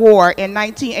Vietnam War in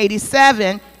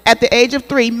 1987. At the age of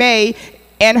 3, May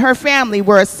and her family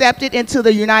were accepted into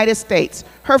the United States.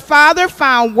 Her father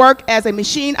found work as a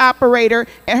machine operator,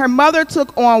 and her mother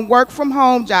took on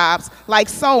work-from-home jobs like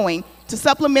sewing to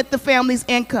supplement the family's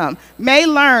income. May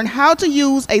learned how to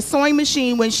use a sewing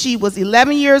machine when she was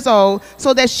 11 years old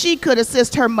so that she could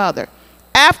assist her mother.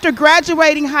 After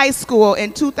graduating high school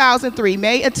in 2003,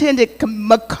 May attended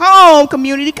Macomb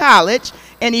Community College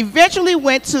and eventually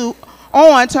went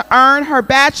on to earn her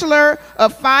Bachelor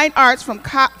of Fine Arts from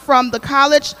the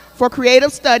College for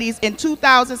Creative Studies in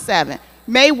 2007.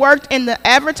 May worked in the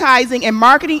advertising and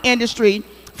marketing industry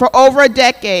for over a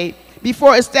decade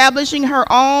before establishing her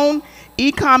own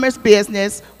e-commerce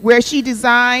business where she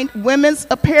designed women's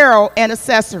apparel and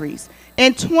accessories.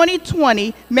 In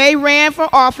 2020, May ran for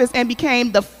office and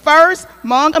became the first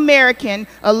Hmong American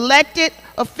elected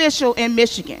official in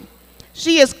Michigan.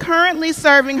 She is currently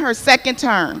serving her second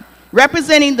term,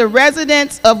 representing the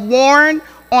residents of Warren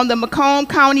on the Macomb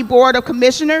County Board of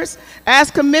Commissioners.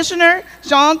 As commissioner,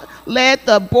 Zhang led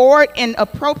the board in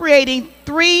appropriating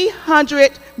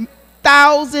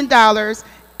 $300,000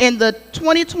 in the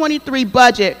 2023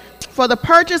 budget for the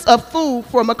purchase of food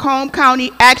for Macomb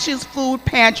County Action's Food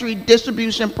Pantry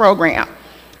Distribution Program.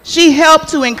 She helped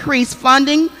to increase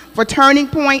funding for Turning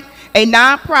Point, a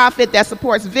nonprofit that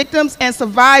supports victims and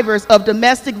survivors of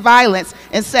domestic violence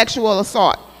and sexual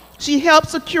assault. She helped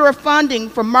secure funding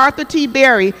from Martha T.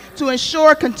 Berry to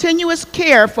ensure continuous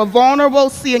care for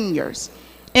vulnerable seniors.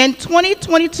 In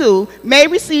 2022, May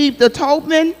received the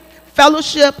Tobin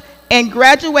Fellowship and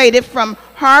graduated from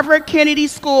Harvard Kennedy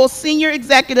School Senior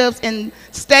Executives in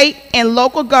State and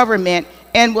Local Government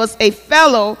and was a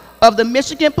fellow of the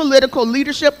Michigan Political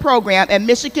Leadership Program at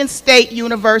Michigan State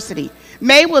University.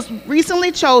 May was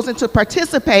recently chosen to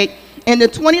participate in the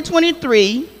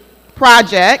 2023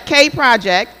 K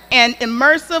Project, an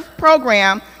immersive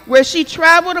program where she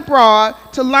traveled abroad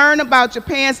to learn about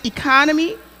Japan's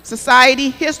economy,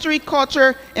 society, history,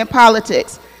 culture, and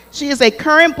politics. She is a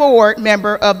current board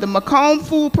member of the Macomb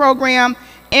Food Program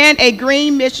and a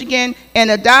Green Michigan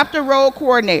and Adopt a Road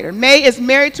coordinator. May is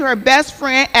married to her best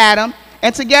friend, Adam,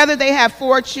 and together they have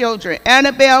 4 children,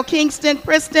 Annabelle, Kingston,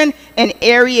 Preston, and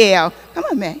Ariel. Come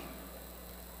on, May.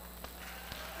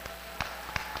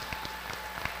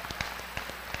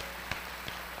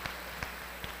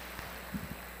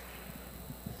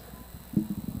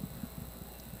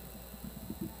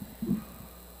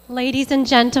 Ladies and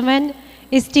gentlemen,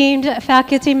 esteemed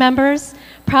faculty members,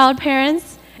 proud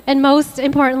parents, and most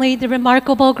importantly, the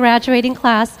remarkable graduating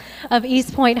class of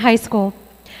Eastpointe High School.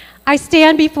 I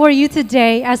stand before you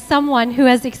today as someone who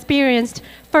has experienced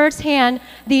firsthand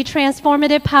the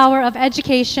transformative power of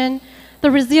education,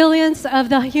 the resilience of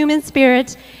the human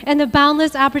spirit, and the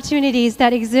boundless opportunities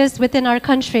that exist within our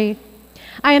country.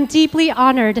 I am deeply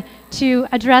honored to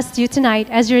address you tonight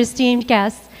as your esteemed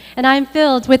guest, and I am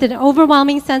filled with an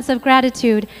overwhelming sense of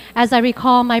gratitude as I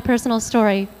recall my personal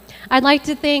story. I'd like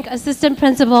to thank Assistant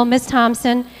Principal Ms.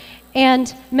 Thompson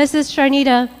and Mrs.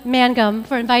 Sharnita Mangum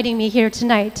for inviting me here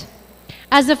tonight.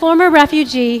 As a former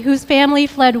refugee whose family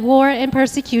fled war and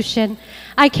persecution,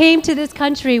 I came to this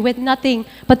country with nothing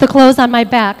but the clothes on my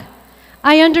back.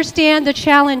 I understand the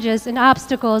challenges and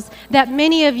obstacles that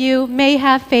many of you may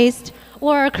have faced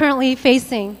or are currently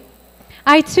facing.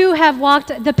 I too have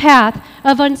walked the path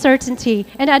of uncertainty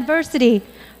and adversity,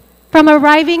 from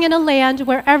arriving in a land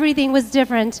where everything was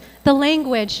different, the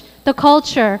language, the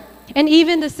culture, and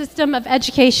even the system of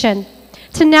education,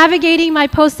 to navigating my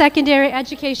post-secondary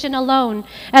education alone,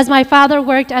 as my father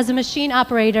worked as a machine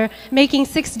operator making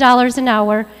 $6 an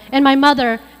hour, and my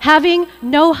mother having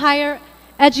no higher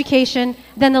education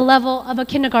than the level of a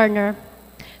kindergartner,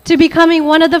 to becoming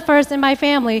one of the first in my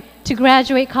family to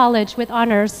graduate college with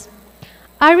honors.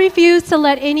 I refuse to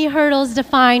let any hurdles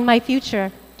define my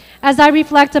future. As I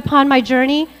reflect upon my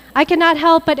journey, I cannot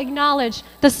help but acknowledge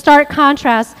the stark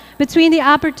contrast between the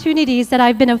opportunities that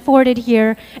I've been afforded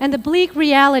here and the bleak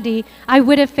reality I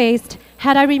would have faced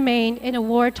had I remained in a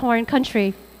war-torn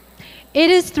country. It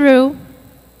is through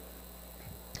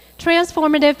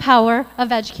transformative power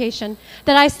of education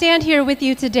that I stand here with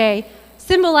you today,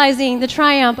 symbolizing the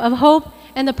triumph of hope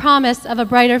and the promise of a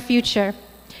brighter future.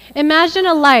 Imagine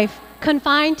a life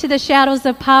confined to the shadows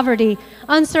of poverty,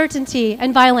 uncertainty,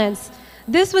 and violence.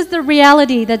 This was the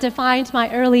reality that defined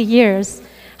my early years.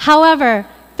 However,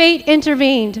 fate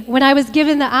intervened when I was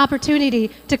given the opportunity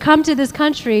to come to this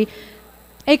country,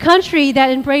 a country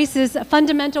that embraces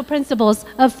fundamental principles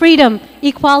of freedom,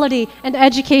 equality, and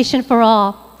education for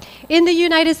all. In the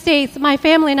United States, my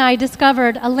family and I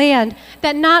discovered a land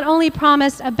that not only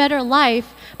promised a better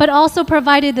life, but also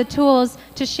provided the tools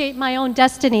to shape my own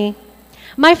destiny.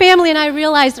 My family and I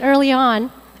realized early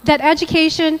on that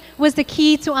education was the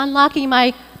key to unlocking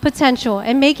my potential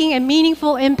and making a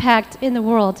meaningful impact in the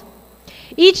world.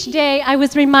 Each day, I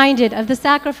was reminded of the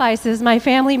sacrifices my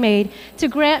family made to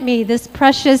grant me this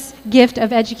precious gift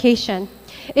of education.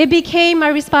 It became my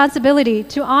responsibility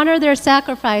to honor their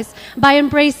sacrifice by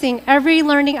embracing every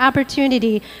learning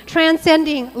opportunity,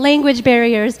 transcending language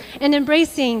barriers, and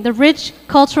embracing the rich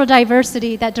cultural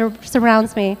diversity that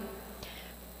surrounds me.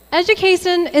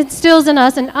 Education instills in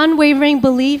us an unwavering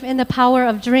belief in the power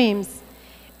of dreams.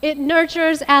 It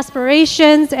nurtures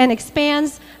aspirations and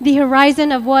expands the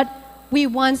horizon of what we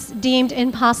once deemed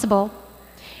impossible.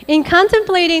 In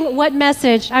contemplating what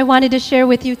message I wanted to share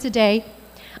with you today,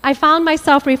 I found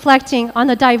myself reflecting on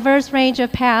the diverse range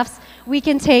of paths we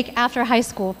can take after high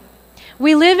school.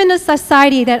 We live in a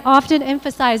society that often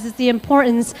emphasizes the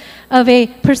importance of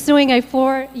pursuing a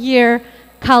 4-year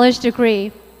college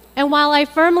degree. And while I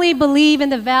firmly believe in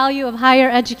the value of higher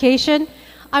education,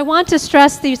 I want to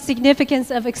stress the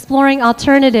significance of exploring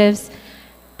alternatives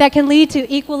that can lead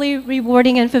to equally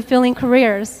rewarding and fulfilling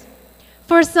careers.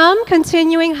 For some,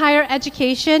 continuing higher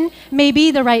education may be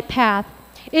the right path.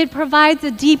 It provides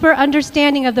a deeper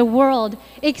understanding of the world,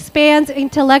 expands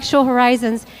intellectual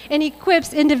horizons, and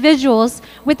equips individuals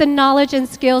with the knowledge and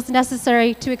skills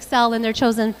necessary to excel in their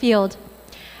chosen field.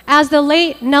 As the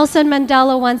late Nelson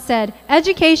Mandela once said,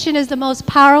 education is the most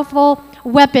powerful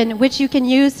weapon which you can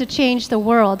use to change the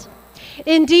world.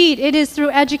 Indeed, it is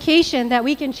through education that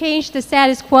we can change the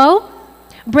status quo,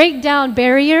 break down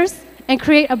barriers, and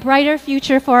create a brighter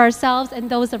future for ourselves and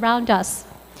those around us.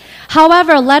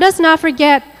 However, let us not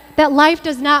forget that life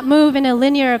does not move in a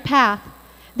linear path.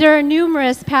 There are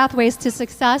numerous pathways to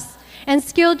success, and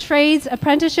skilled trades,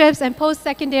 apprenticeships, and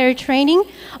post-secondary training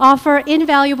offer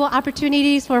invaluable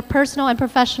opportunities for personal and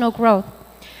professional growth.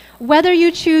 Whether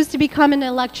you choose to become an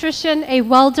electrician, a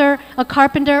welder, a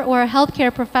carpenter, or a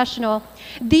healthcare professional,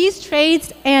 these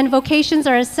trades and vocations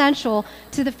are essential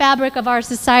to the fabric of our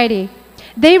society.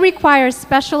 They require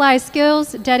specialized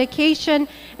skills, dedication,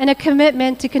 and a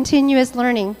commitment to continuous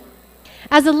learning.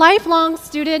 As a lifelong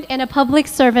student and a public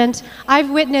servant,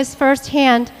 I've witnessed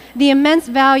firsthand the immense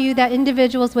value that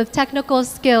individuals with technical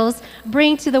skills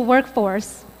bring to the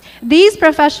workforce. These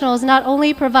professionals not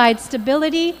only provide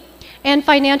stability and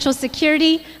financial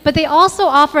security, but they also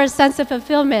offer a sense of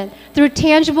fulfillment through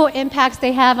tangible impacts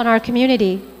they have on our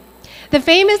community. The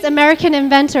famous American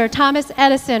inventor Thomas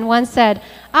Edison once said,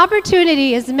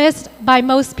 "Opportunity is missed by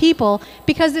most people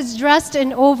because it's dressed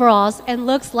in overalls and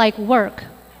looks like work."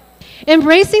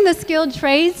 Embracing the skilled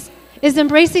trades is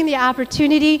embracing the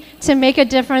opportunity to make a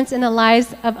difference in the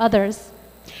lives of others.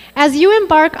 As you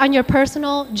embark on your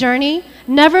personal journey,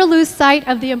 never lose sight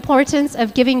of the importance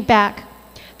of giving back.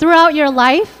 Throughout your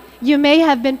life, you may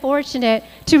have been fortunate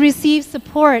to receive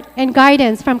support and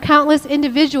guidance from countless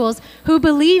individuals who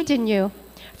believed in you,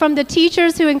 from the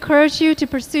teachers who encouraged you to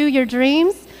pursue your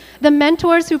dreams, the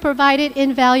mentors who provided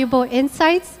invaluable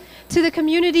insights, to the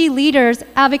community leaders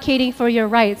advocating for your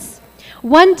rights.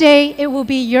 One day, it will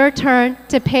be your turn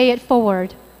to pay it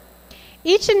forward.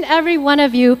 Each and every one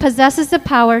of you possesses the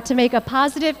power to make a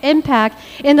positive impact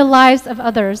in the lives of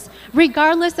others,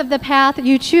 regardless of the path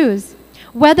you choose.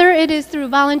 Whether it is through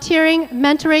volunteering,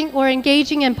 mentoring, or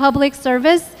engaging in public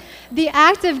service, the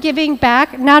act of giving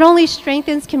back not only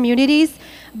strengthens communities,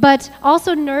 but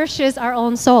also nourishes our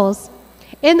own souls.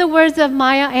 In the words of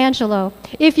Maya Angelou,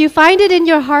 if you find it in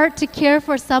your heart to care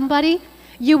for somebody,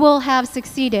 you will have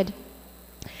succeeded.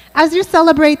 As you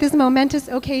celebrate this momentous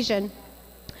occasion,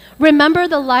 remember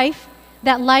that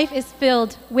life is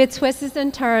filled with twists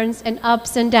and turns and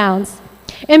ups and downs.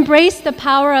 Embrace the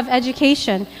power of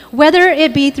education, whether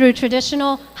it be through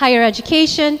traditional higher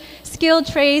education, skilled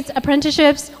trades,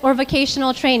 apprenticeships, or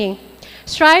vocational training.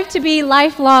 Strive to be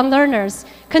lifelong learners,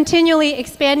 continually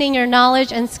expanding your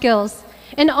knowledge and skills.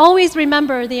 And always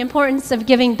remember the importance of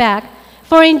giving back,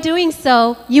 for in doing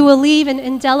so, you will leave an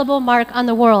indelible mark on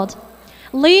the world.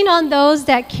 Lean on those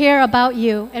that care about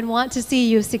you and want to see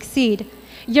you succeed.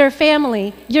 Your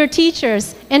family, your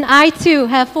teachers, and I too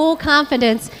have full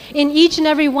confidence in each and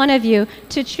every one of you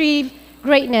to achieve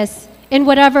greatness in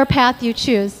whatever path you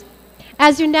choose.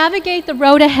 As you navigate the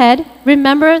road ahead,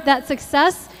 remember that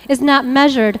success is not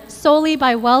measured solely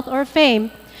by wealth or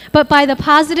fame, but by the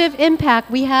positive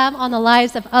impact we have on the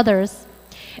lives of others.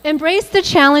 Embrace the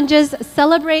challenges,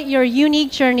 celebrate your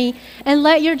unique journey, and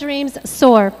let your dreams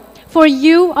soar, for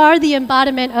you are the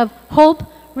embodiment of hope,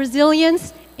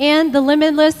 resilience, and the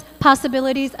limitless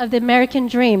possibilities of the American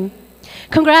dream.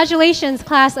 Congratulations,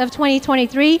 class of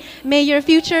 2023. May your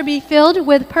future be filled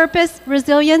with purpose,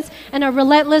 resilience, and a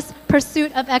relentless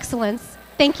pursuit of excellence.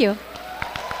 Thank you.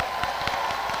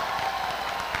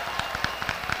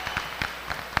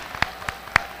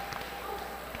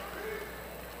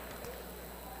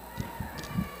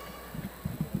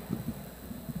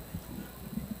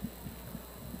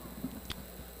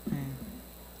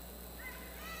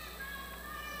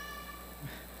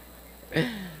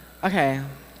 Okay,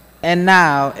 and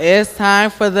now it's time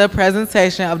for the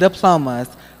presentation of diplomas.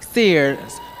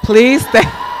 Sears, please stay.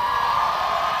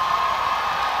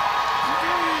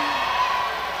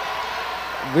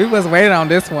 We was waiting on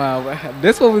this one.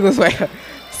 This one we was waiting.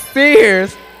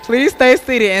 Sears, please stay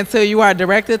seated until you are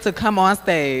directed to come on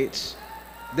stage.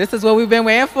 This is what we've been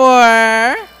waiting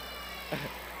for.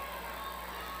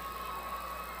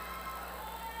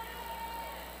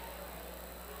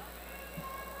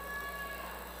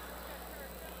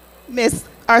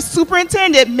 Our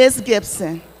superintendent, Miss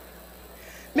Gibson.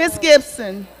 Miss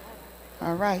Gibson,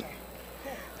 all right.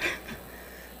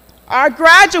 Our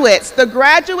graduates, the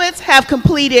graduates have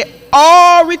completed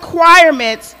all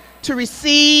requirements to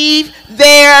receive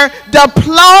their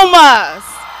diplomas.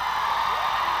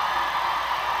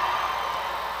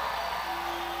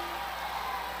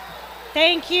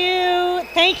 Thank you,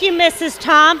 Mrs.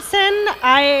 Thompson.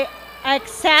 I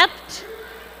accept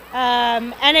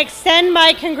and extend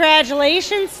my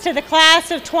congratulations to the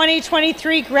class of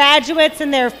 2023 graduates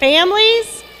and their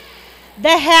families.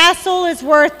 The hassle is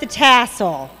worth the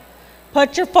tassel.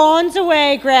 Put your phones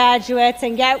away, graduates,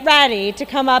 and get ready to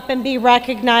come up and be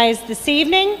recognized this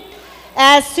evening.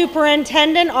 As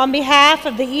superintendent, on behalf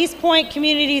of the Eastpointe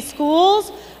Community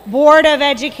Schools Board of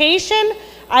Education,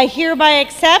 I hereby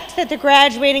accept that the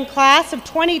graduating class of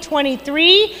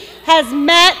 2023 has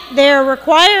met their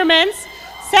requirements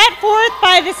set forth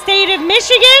by the state of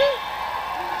Michigan,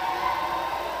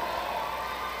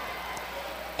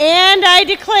 and I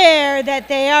declare that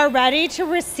they are ready to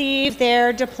receive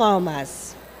their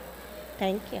diplomas.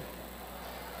 Thank you.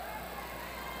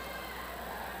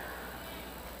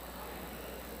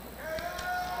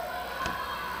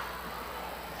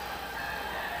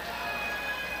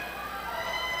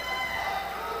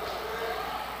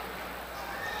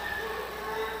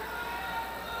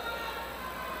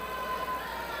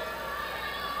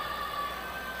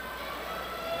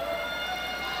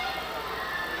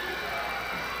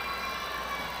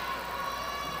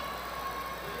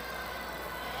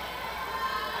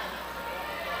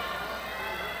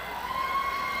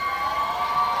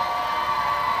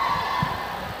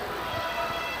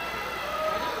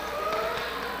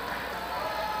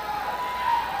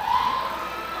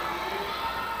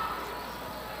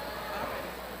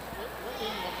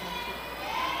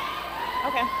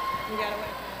 Okay, you gotta wait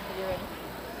until you're ready.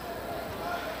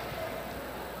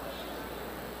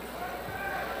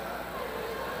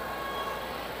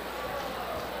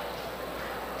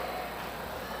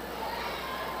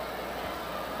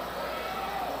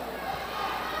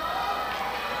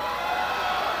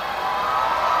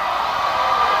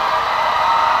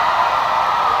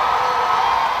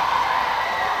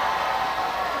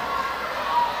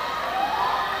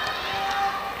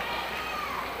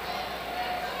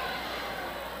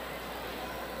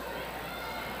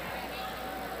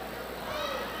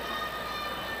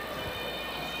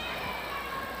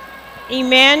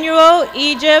 Emmanuel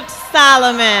Egypt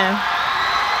Solomon.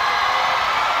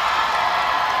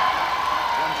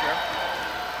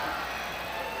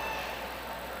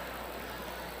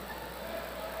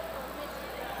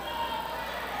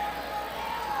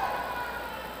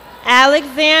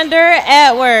 Alexander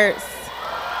Edwards.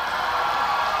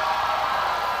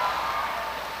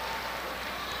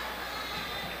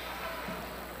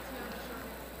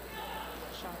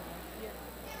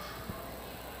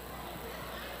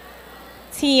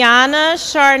 Tiana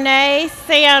Charnay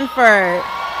Sanford.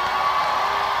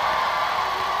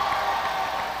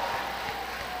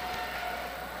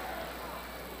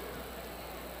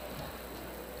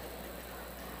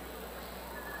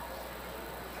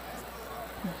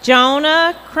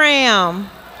 Jonah Cram.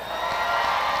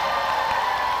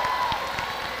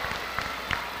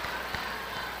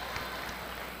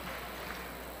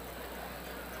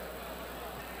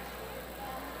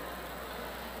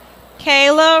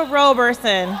 Kayla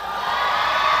Roberson.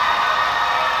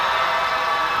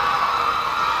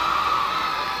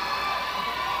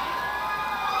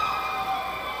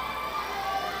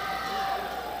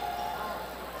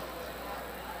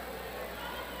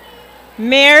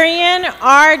 Marion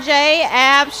R.J.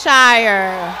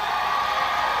 Abshire.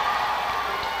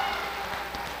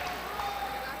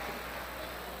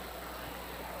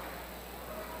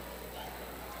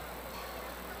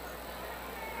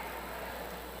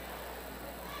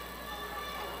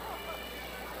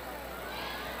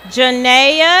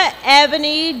 Janea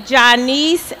Ebony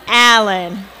Janice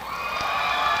Allen.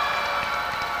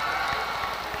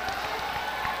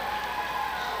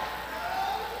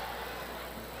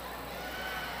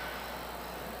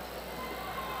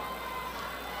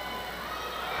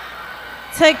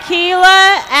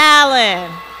 Tequila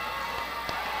Allen.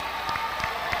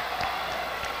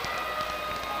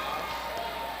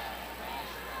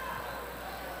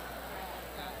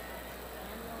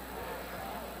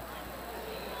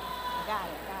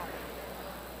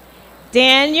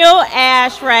 Daniel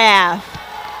Ashraf.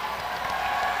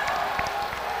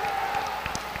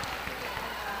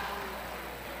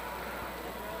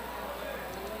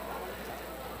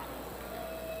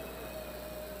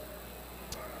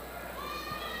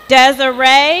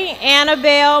 Desiree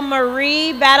Annabelle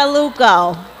Marie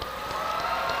Badaluco.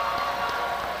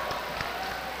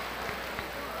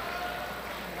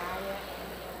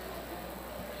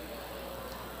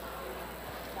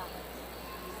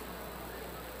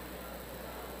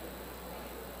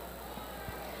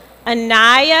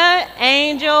 Anaya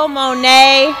Angel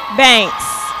Monet Banks.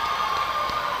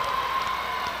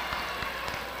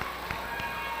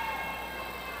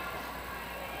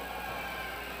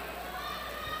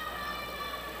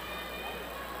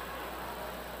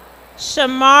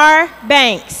 Shamar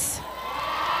Banks.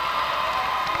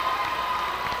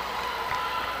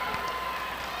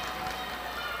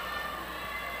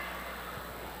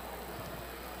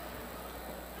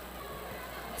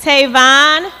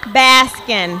 Tavon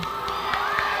Baskin.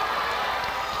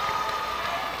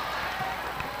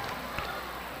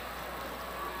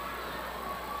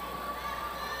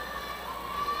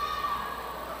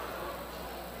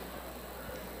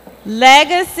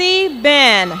 Legacy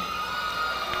Ben.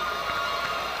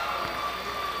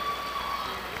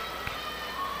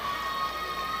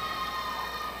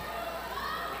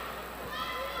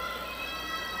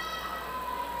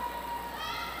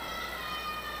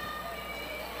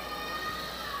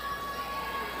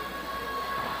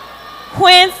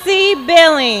 Quincy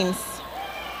Billings.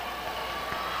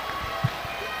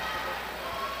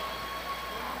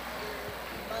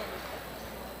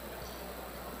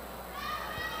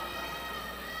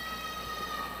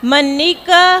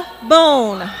 Manika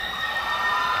Boone.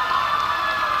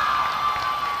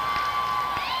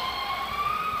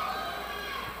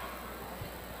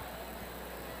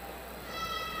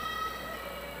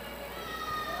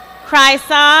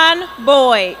 Chryson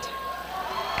Boyd.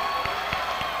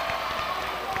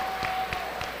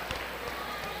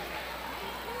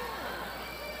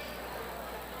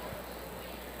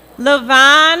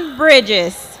 Levon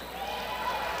Bridges.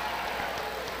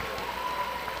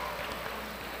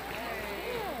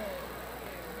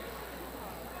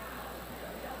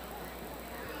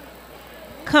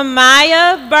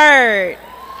 Kamaya Bird.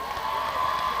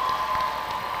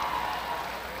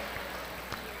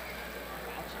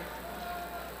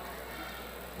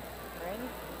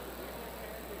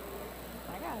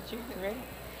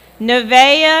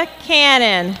 Nevaeh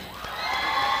Cannon.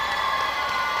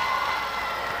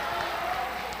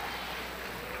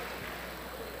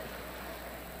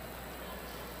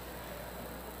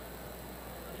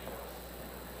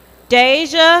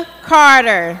 Deja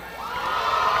Carter.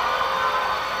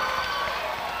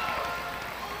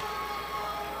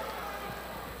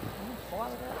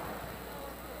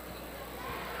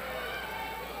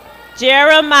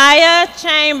 Jeremiah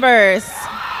Chambers.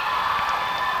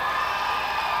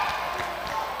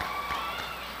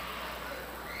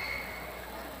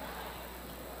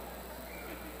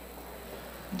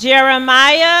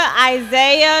 Jeremiah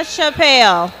Isaiah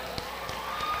Chappelle.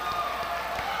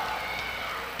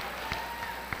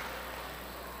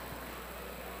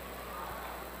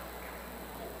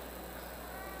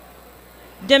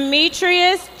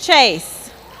 Demetrius Chase.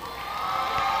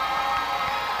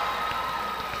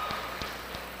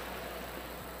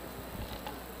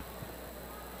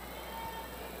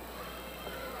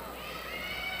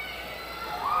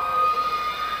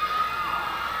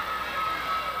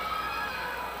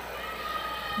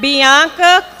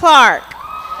 Bianca Clark.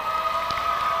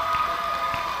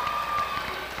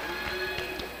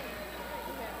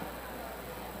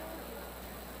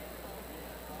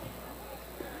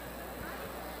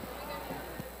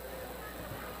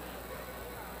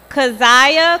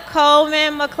 Keziah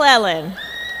Coleman McClellan.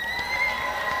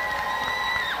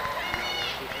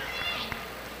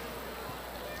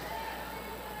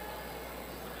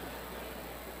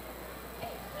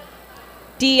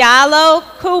 Diallo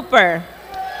Cooper.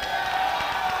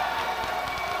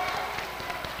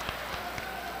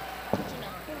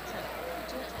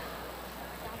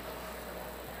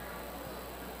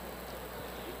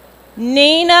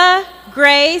 Nina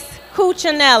Grace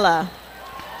Cuccinella.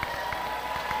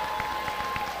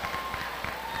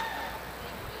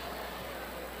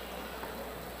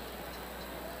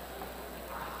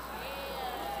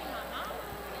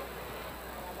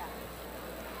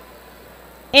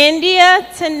 India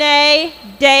Tanae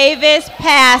Davis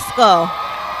Pascal.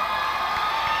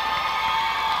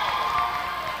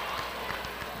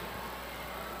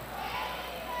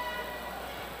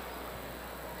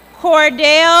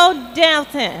 Cordell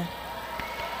Delton.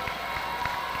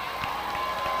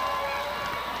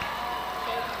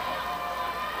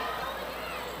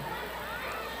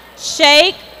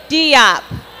 Sheikh Diop.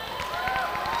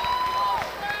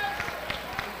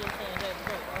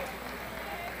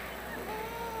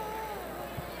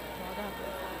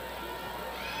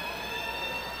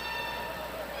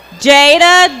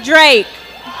 Jada Drake.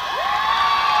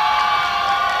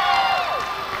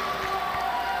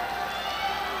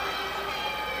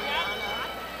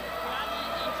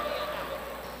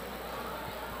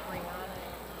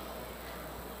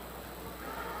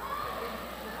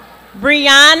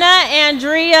 Brianna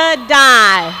Andrea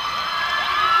Dye.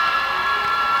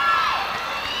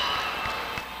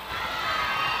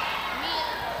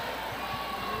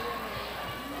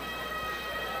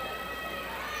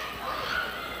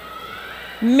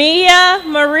 Mia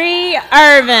Marie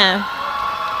Irvin.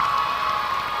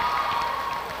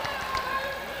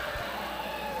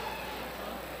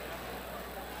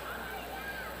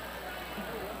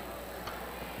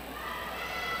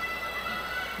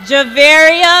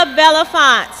 Javaria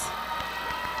Belafonte.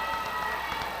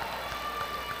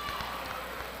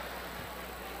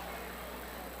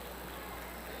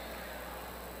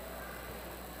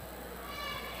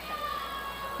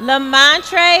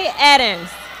 Lamontre Edens.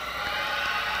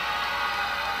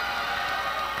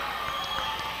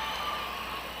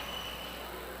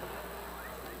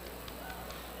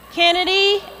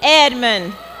 Kennedy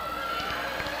Edmond.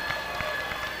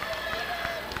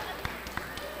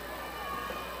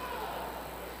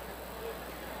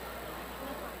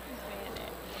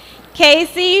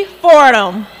 Casey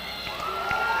Fordham.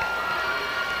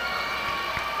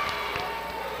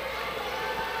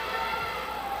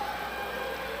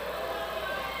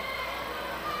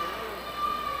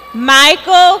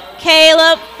 Michael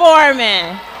Caleb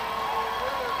Foreman.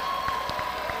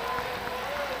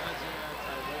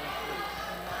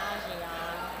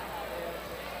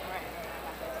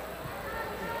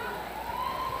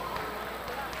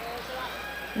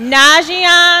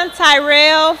 Najian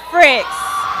Tyrell Fricks.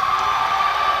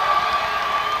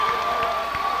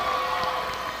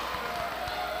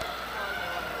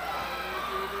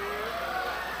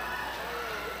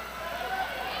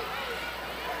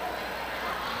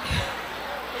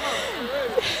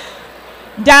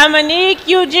 Dominique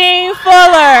Eugene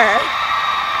Fuller.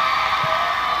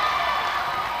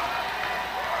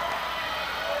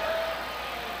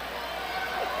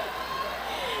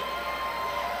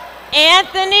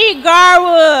 Anthony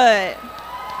Garwood.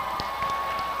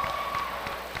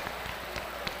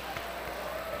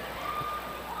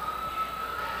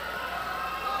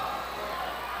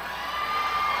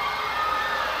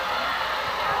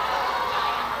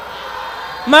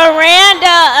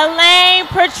 Miranda Elaine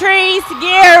Patrice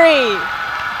Geary.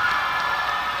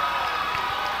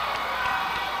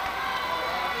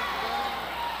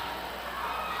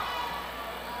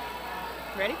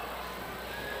 Ready?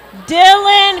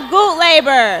 Dylan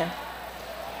Gutlaber.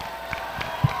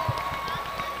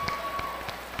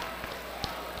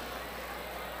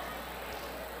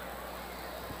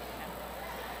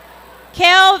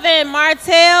 Kelvin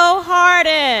Martell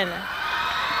Harden.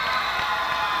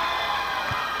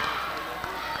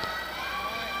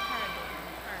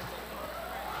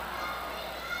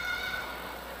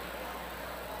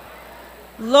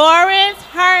 Lawrence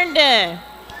Herndon.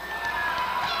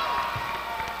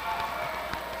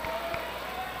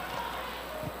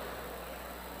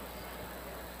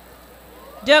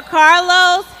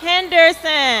 DeCarlos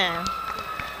Henderson.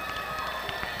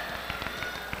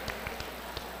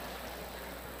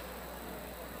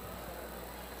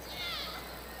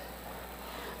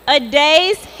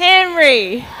 Adace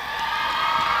Henry.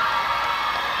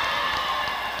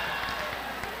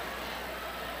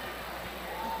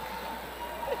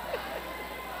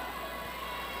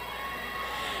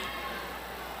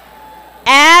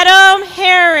 Adam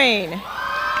Herring.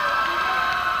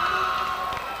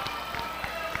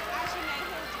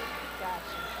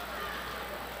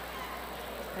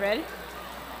 Ready?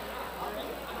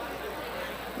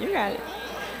 You got it.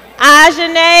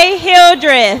 Ajane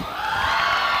Hildreth.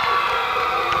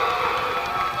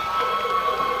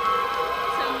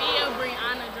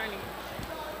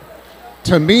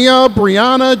 Tamia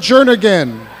Brianna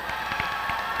Jernigan.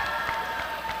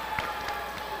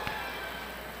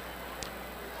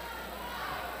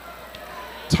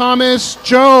 Thomas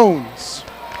Jones.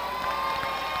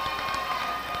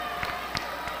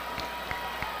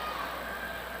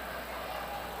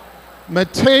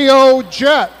 Mateo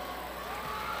Jett.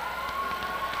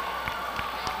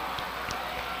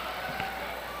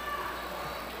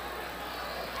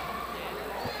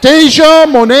 Deja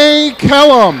Monet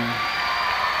Kellum.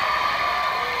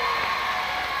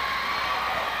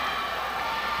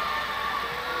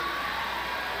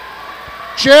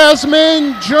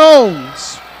 Jasmine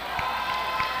Jones.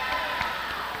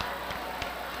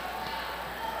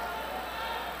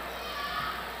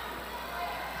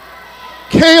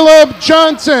 Caleb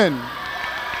Johnson.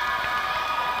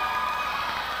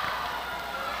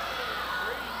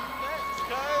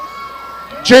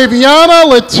 Javiana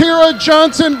Latira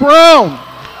Johnson Brown.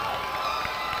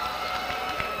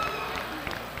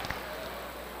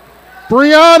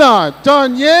 Brianna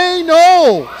Danye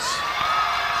Knowles.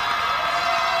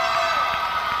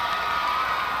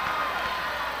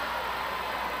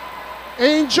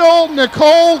 Angel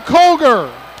Nicole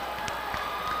Koger.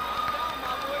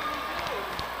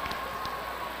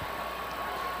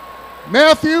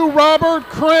 Matthew Robert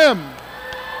Krim.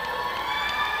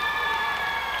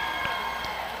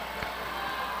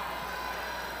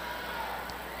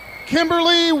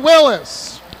 Kimberly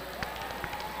Willis.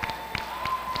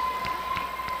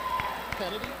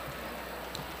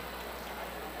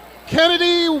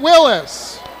 Kennedy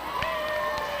Willis.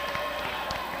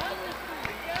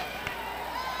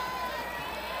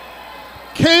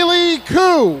 Kaylee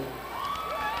Koo.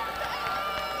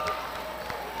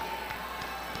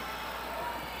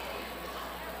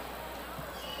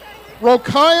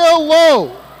 Rokiah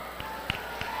Lowe.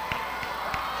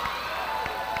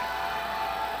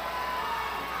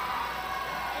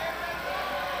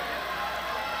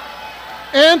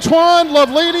 Antoine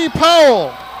Lovelady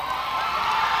Powell.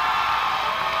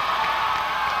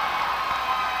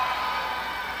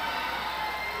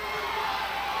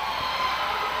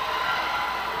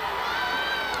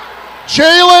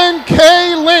 Jalen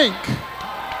K. Link.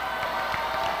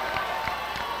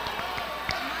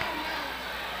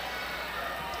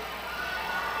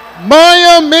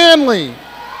 Maya Manley.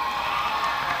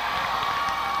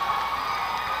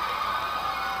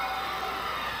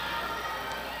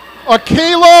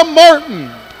 Akayla Martin.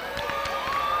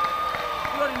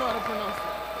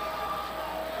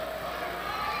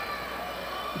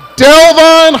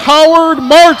 Delvon Howard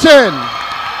Martin.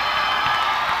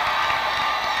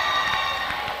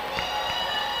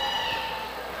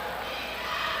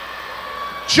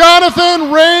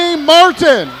 Jonathan Ray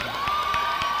Martin.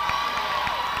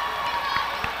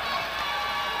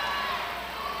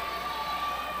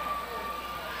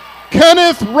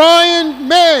 Kenneth Ryan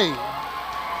May.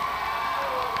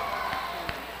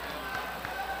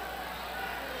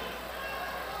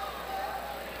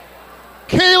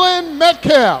 Kaylin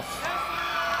Metcalf.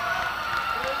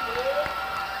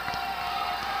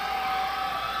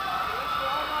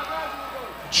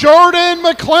 Jordan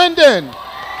McClendon.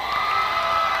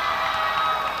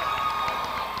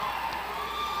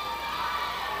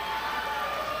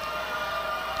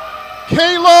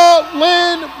 Kayla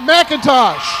Lynn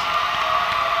McIntosh.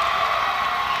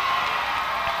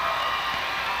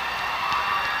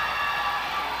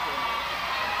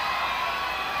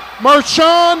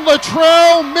 Marshawn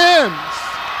Latrell Mims.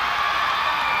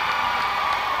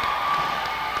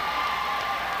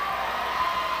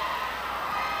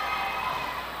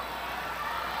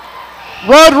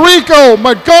 Rodrigo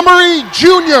Montgomery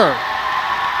Jr.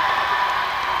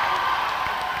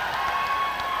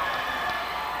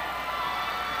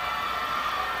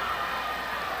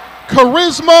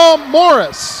 Charisma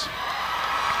Morris.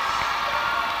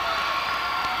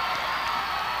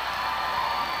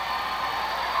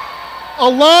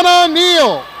 Alana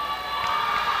Neal.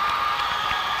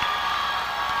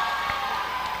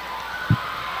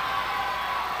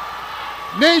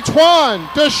 Natwan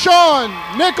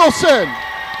Deshaun Nicholson.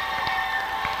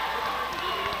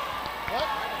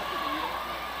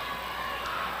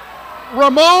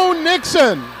 Ramon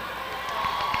Nixon.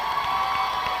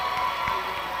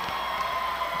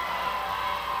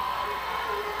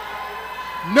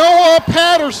 Noah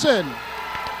Patterson.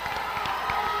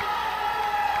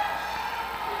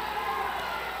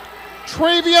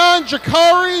 Travion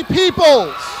Jakari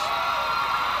Peoples.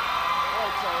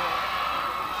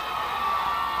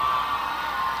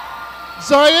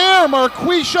 Zaire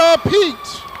Marquisha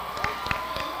Pete.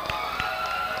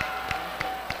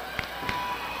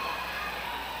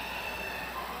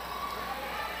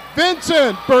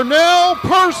 Vincent Burnell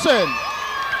Person.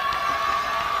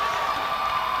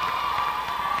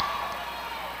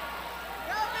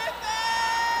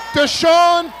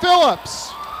 Deshaun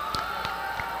Phillips.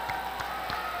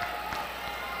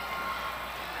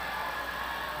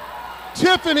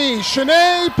 Tiffany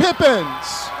Shanae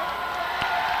Pippins.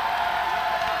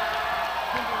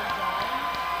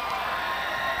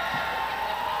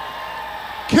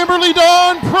 Kimberly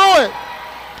Dawn Pruitt.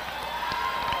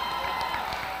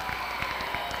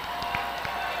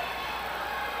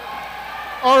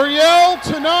 Ariel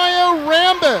Tanaya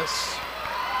Rambis.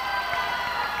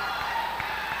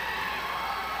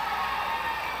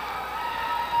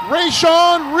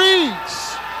 Rayshawn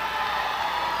Reeds.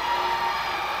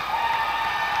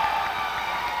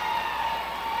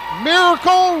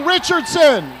 Miracle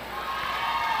Richardson.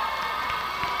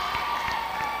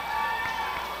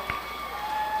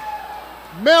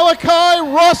 Malachi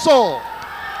Russell.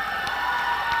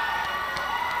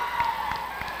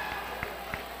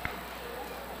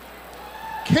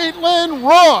 Caitlin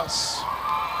Ross.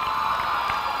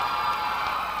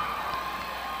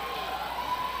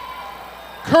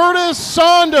 Curtis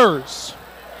Saunders.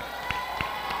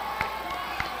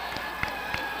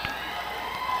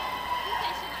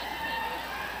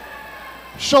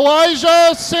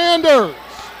 Shalija Sanders.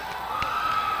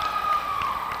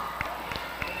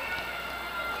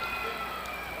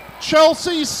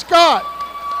 Chelsea Scott.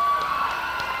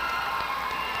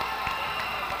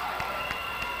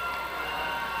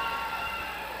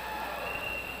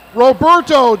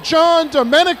 Roberto John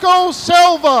Domenico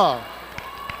Silva.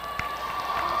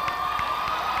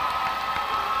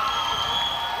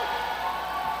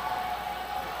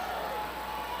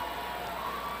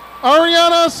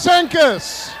 Ariana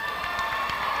Senkus.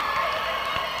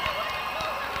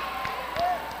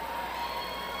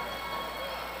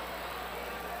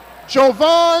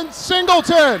 Jovan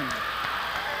Singleton.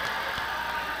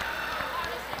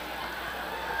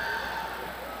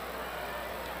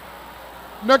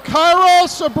 Nakira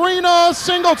Sabrina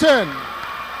Singleton.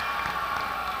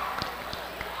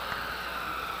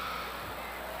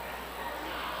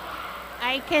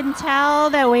 I can tell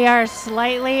that we are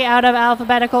slightly out of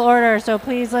alphabetical order, so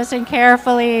please listen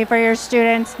carefully for your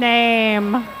student's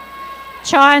name.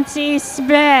 Chauncey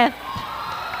Smith.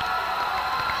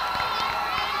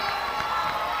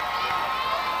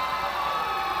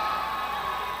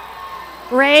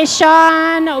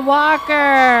 Rayshawn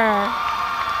Walker.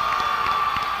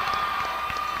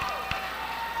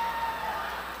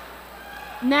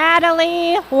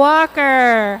 Natalie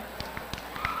Walker.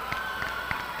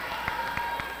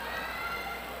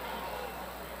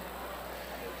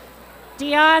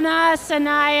 Deanna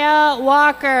Sanaya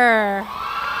Walker.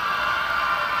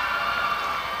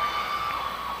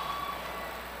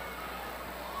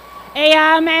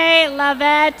 Ayame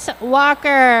Lavette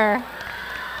Walker.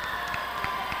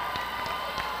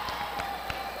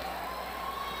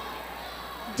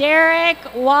 Derek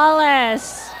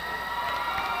Wallace.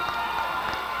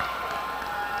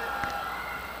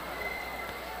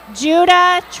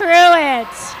 Judah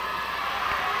Truitt.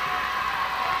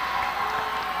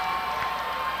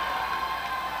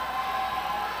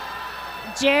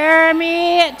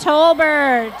 Jeremy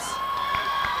Tolbert.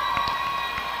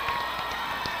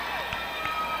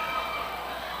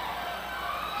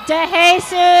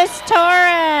 DeJesus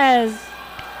Torres.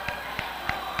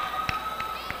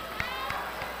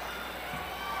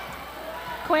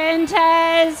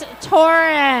 Quintez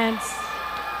Torrance.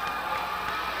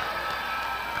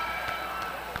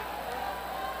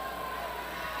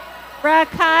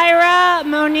 Rakaira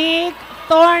Monique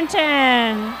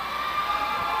Thornton.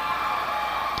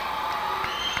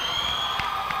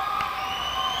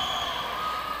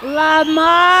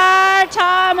 Lamar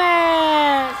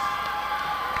Thomas.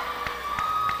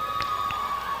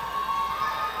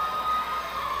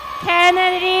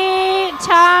 Kennedy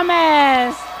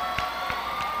Thomas.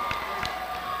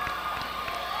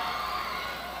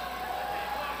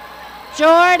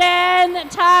 Jordan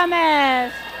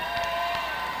Thomas.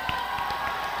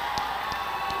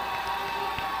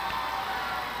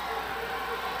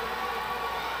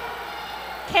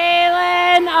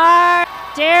 Kaylin R.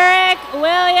 Derek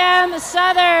William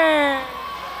Southern.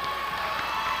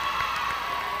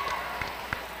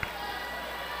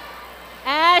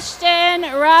 Ashton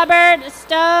Robert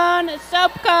Stone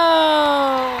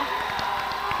Sopko.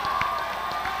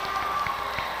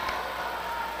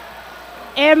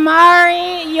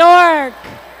 Imari York.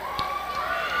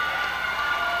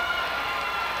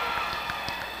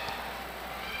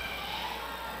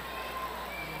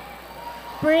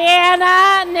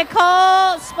 Brianna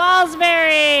Nicole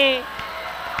Spalsbury.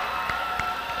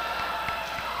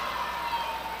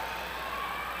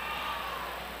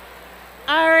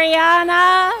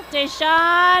 Ariana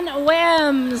Deshawn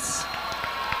Wims.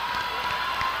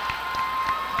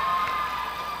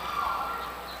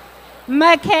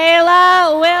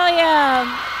 Michaela Williams.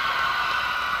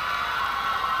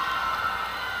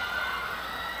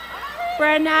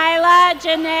 Brenila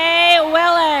Janae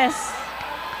Willis.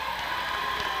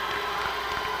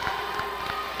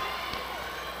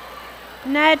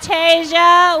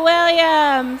 Natasia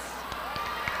Williams.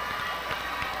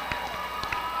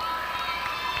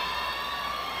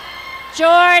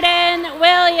 Jordan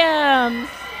Williams.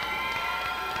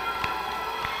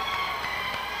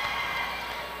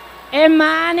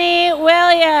 Imani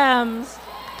Williams.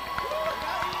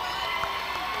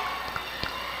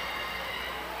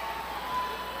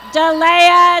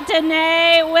 Dalea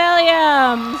Danae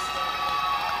Williams.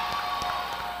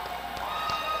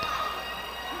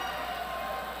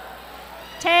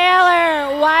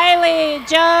 Taylor Wiley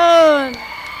Jones.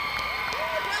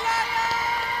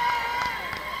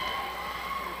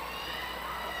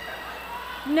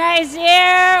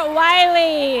 Nazir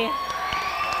Wiley.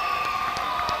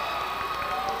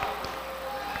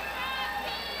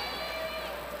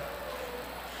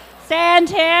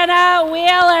 Santana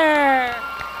Wheeler.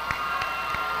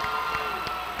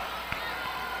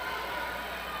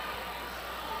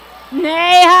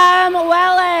 Nahum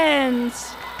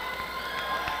Wellens.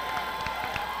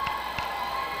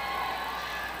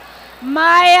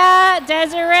 Maya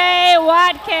Desiree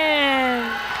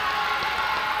Watkins.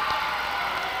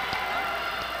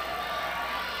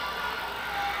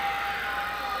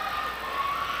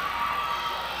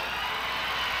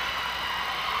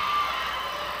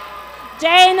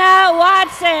 Dana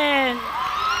Watson.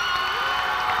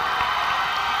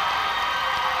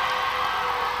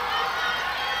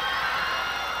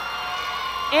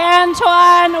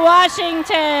 Antoine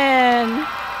Washington.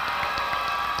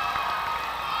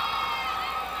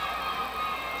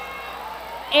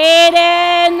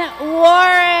 Aiden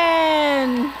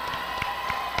Warren.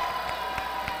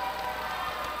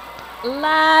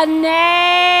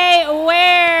 Lanae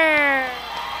Ware.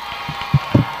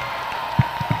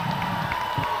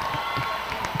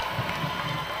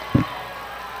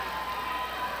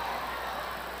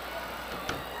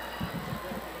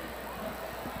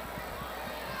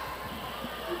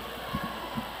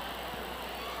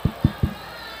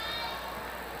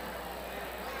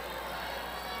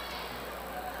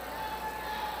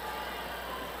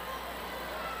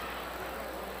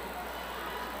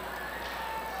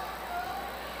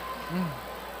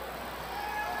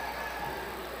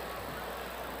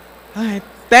 All right.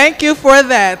 Thank you for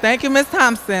that. Thank you, Ms.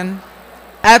 Thompson.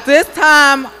 At this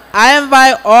time, I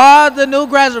invite all the new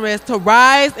graduates to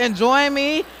rise and join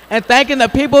me in thanking the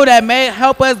people that may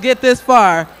help us get this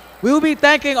far. We will be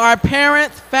thanking our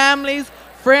parents, families,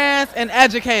 friends, and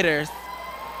educators.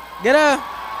 Get up.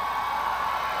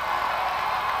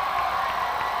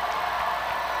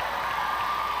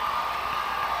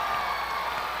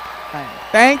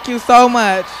 Thank you so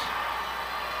much.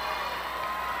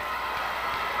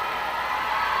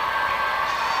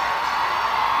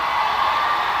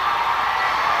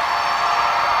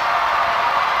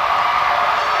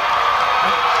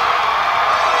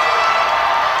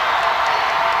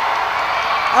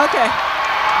 Okay.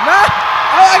 No.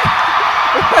 Oh,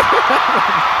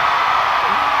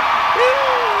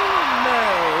 no.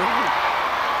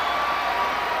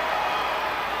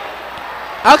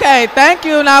 Okay, thank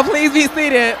you. Now please be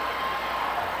seated.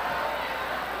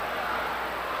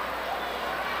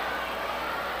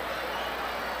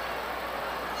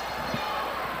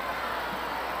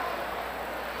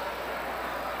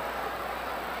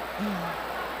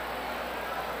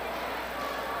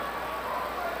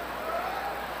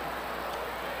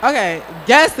 Okay,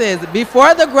 guests,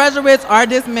 before the graduates are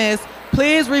dismissed,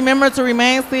 please remember to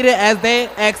remain seated as they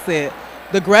exit.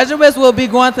 The graduates will be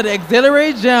going to the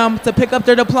auxiliary gym to pick up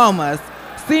their diplomas.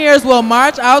 Seniors will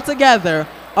march out together.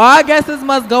 All guests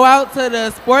must go out to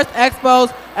the sports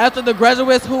expos after the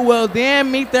graduates, who will then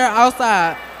meet there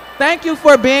outside. Thank you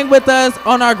for being with us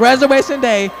on our graduation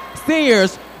day.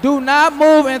 Seniors, do not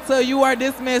move until you are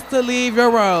dismissed to leave your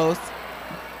rows.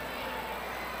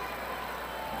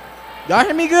 Y'all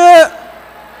hear me good?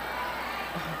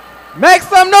 Make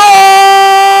some noise!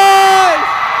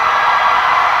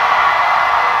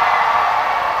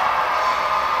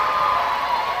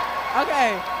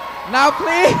 Okay, now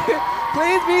please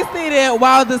be seated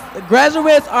while the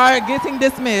graduates are getting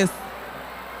dismissed.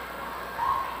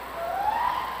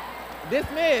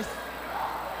 Dismissed.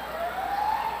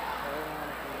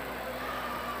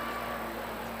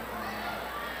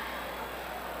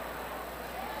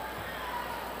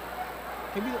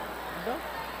 Can we go?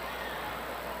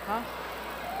 Huh?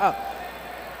 Oh.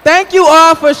 Thank you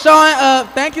all for showing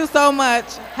up. Thank you so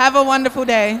much. Have a wonderful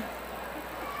day.